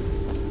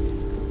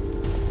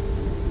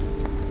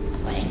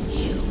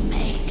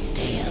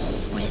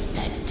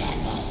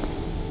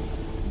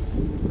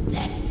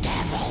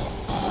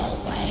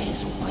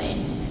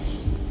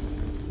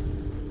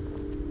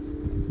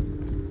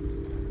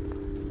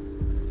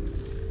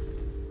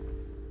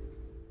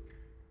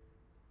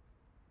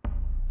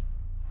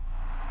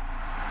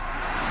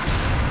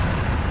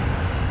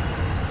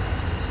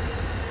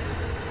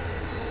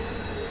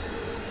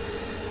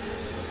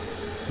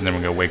 And then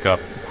we're gonna wake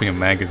up. Queen of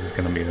Magus is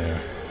gonna be there.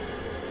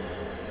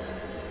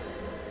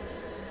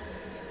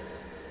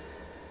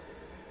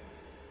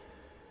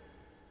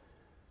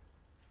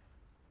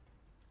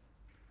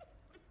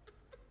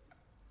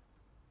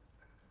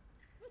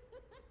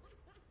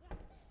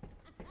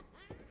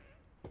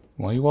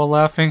 Why are you all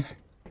laughing?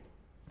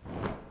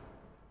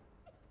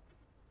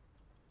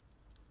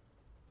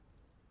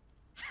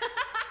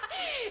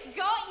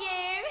 Got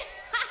you!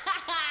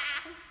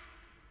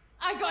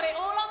 I got it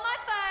all on my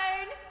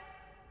phone!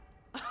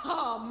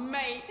 Oh,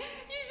 mate,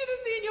 you should have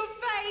seen your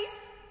face!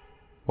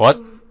 What?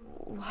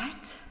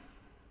 What?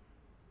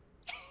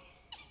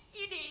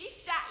 You nearly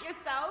shat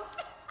yourself.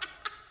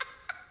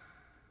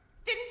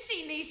 Didn't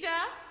she,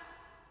 Nisha?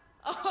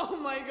 Oh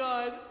my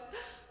god.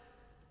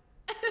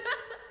 This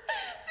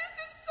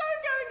is so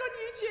going on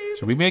YouTube.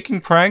 Should we be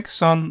making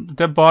pranks on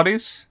dead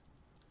bodies?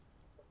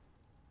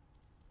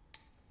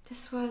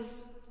 This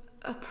was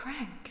a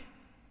prank.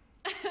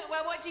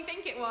 Well, what do you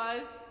think it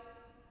was?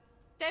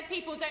 Dead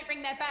people don't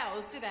ring their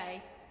bells, do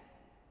they?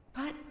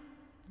 But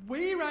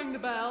We rang the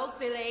bell,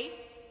 silly.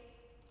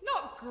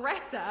 Not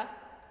Greta.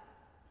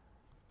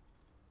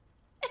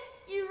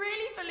 You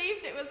really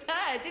believed it was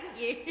her, didn't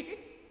you?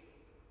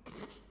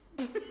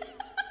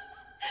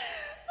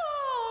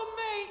 Oh,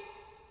 mate.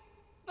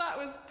 That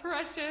was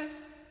precious.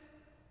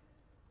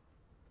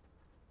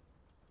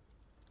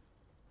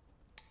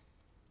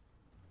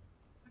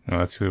 Oh,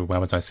 let's see what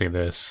happens when I say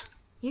this.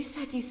 you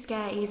said you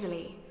scare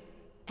easily,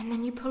 and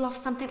then you pull off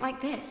something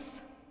like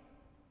this.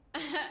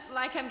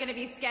 Like I'm gonna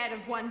be scared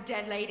of one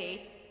dead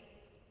lady.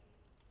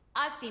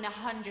 I've seen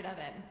 100 of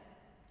them.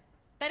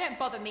 They don't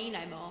bother me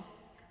no more.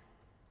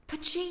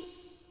 But she...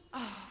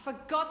 Oh, for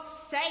God's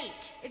sake,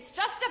 it's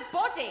just a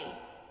body.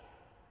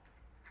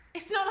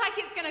 It's not like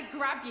it's gonna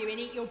grab you and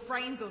eat your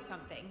brains or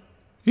something.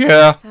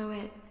 Yeah. So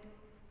it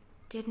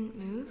didn't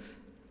move?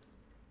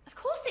 Of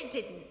course it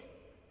didn't.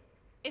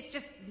 It's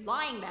just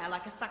lying there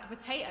like a sack of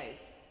potatoes.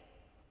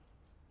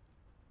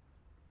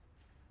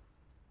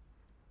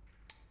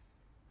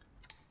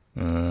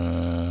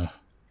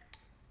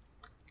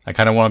 I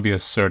kind of want to be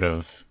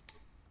assertive.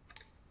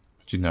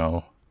 But you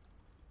know.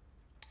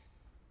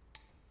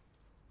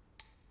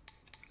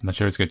 I'm not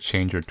sure it's going to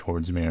change her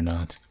towards me or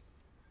not.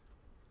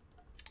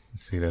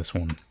 Let's see this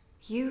one.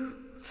 You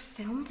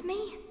filmed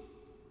me?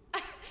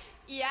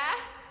 Yeah,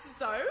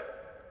 so?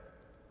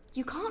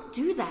 You can't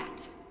do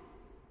that.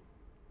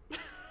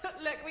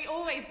 Look, we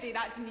always do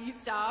that to new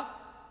staff.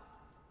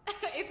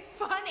 It's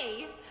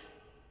funny.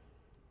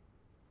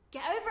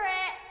 Get over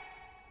it.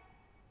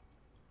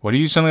 What do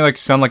you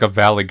sound like a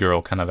Valley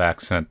Girl kind of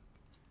accent?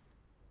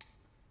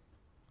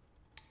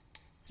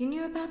 You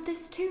knew about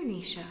this too,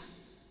 Nisha?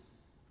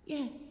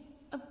 Yes,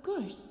 of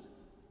course.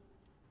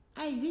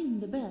 I ring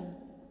the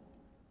bell.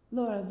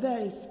 Laura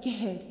very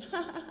scared.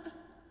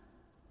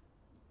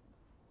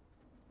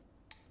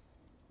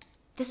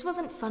 This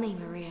wasn't funny,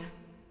 Maria.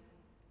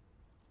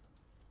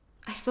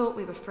 I thought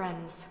we were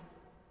friends.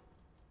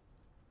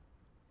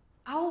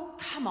 Oh,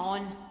 come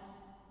on.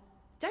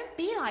 Don't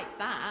be like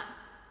that.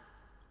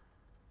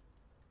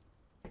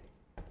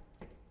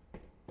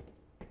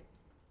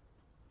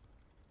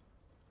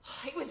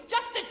 It was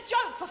just a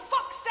joke, for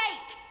fuck's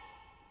sake!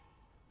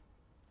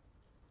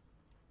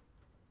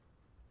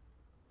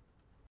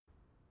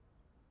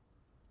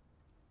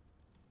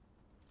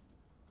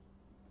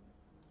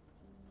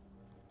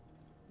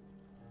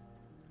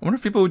 I wonder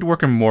if people who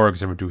work in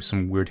morgues ever do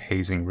some weird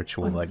hazing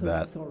ritual I'm like so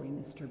that. sorry,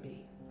 Mr.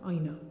 B. I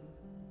know.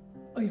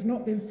 I've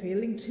not been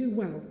feeling too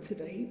well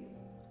today.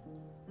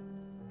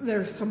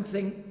 There's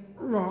something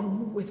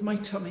wrong with my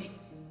tummy.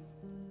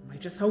 I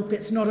just hope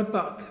it's not a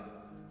bug.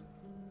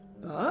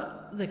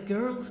 But the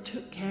girls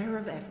took care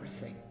of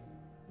everything.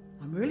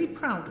 I'm really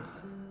proud of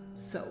them.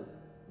 So,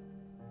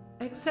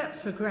 except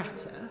for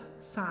Greta,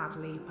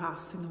 sadly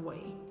passing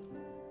away,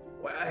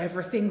 well,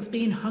 everything's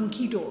been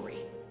hunky-dory.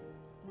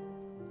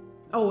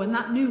 Oh, and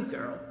that new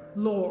girl,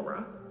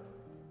 Laura.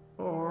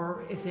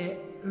 Or is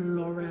it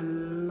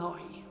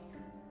Lorelai?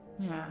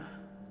 Yeah.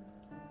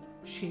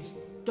 She's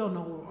done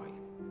all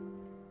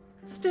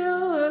right.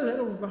 Still a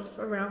little rough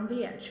around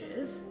the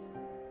edges.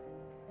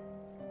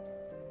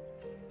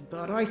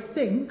 But I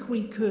think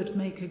we could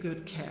make a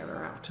good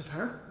carer out of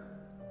her.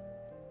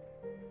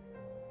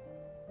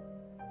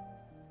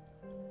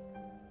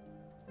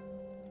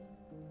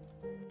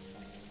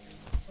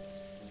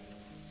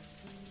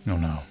 Oh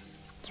no,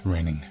 it's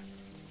raining.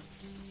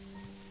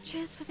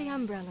 Cheers for the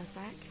umbrella,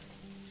 Zach.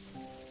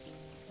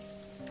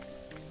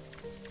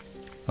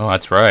 Oh,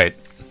 that's right.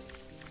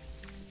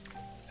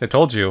 As I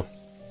told you,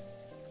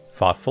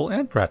 thoughtful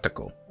and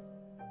practical.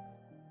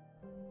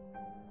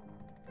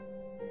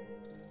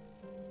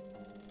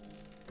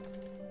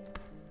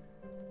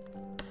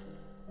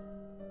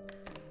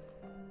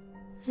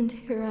 And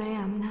here I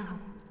am now.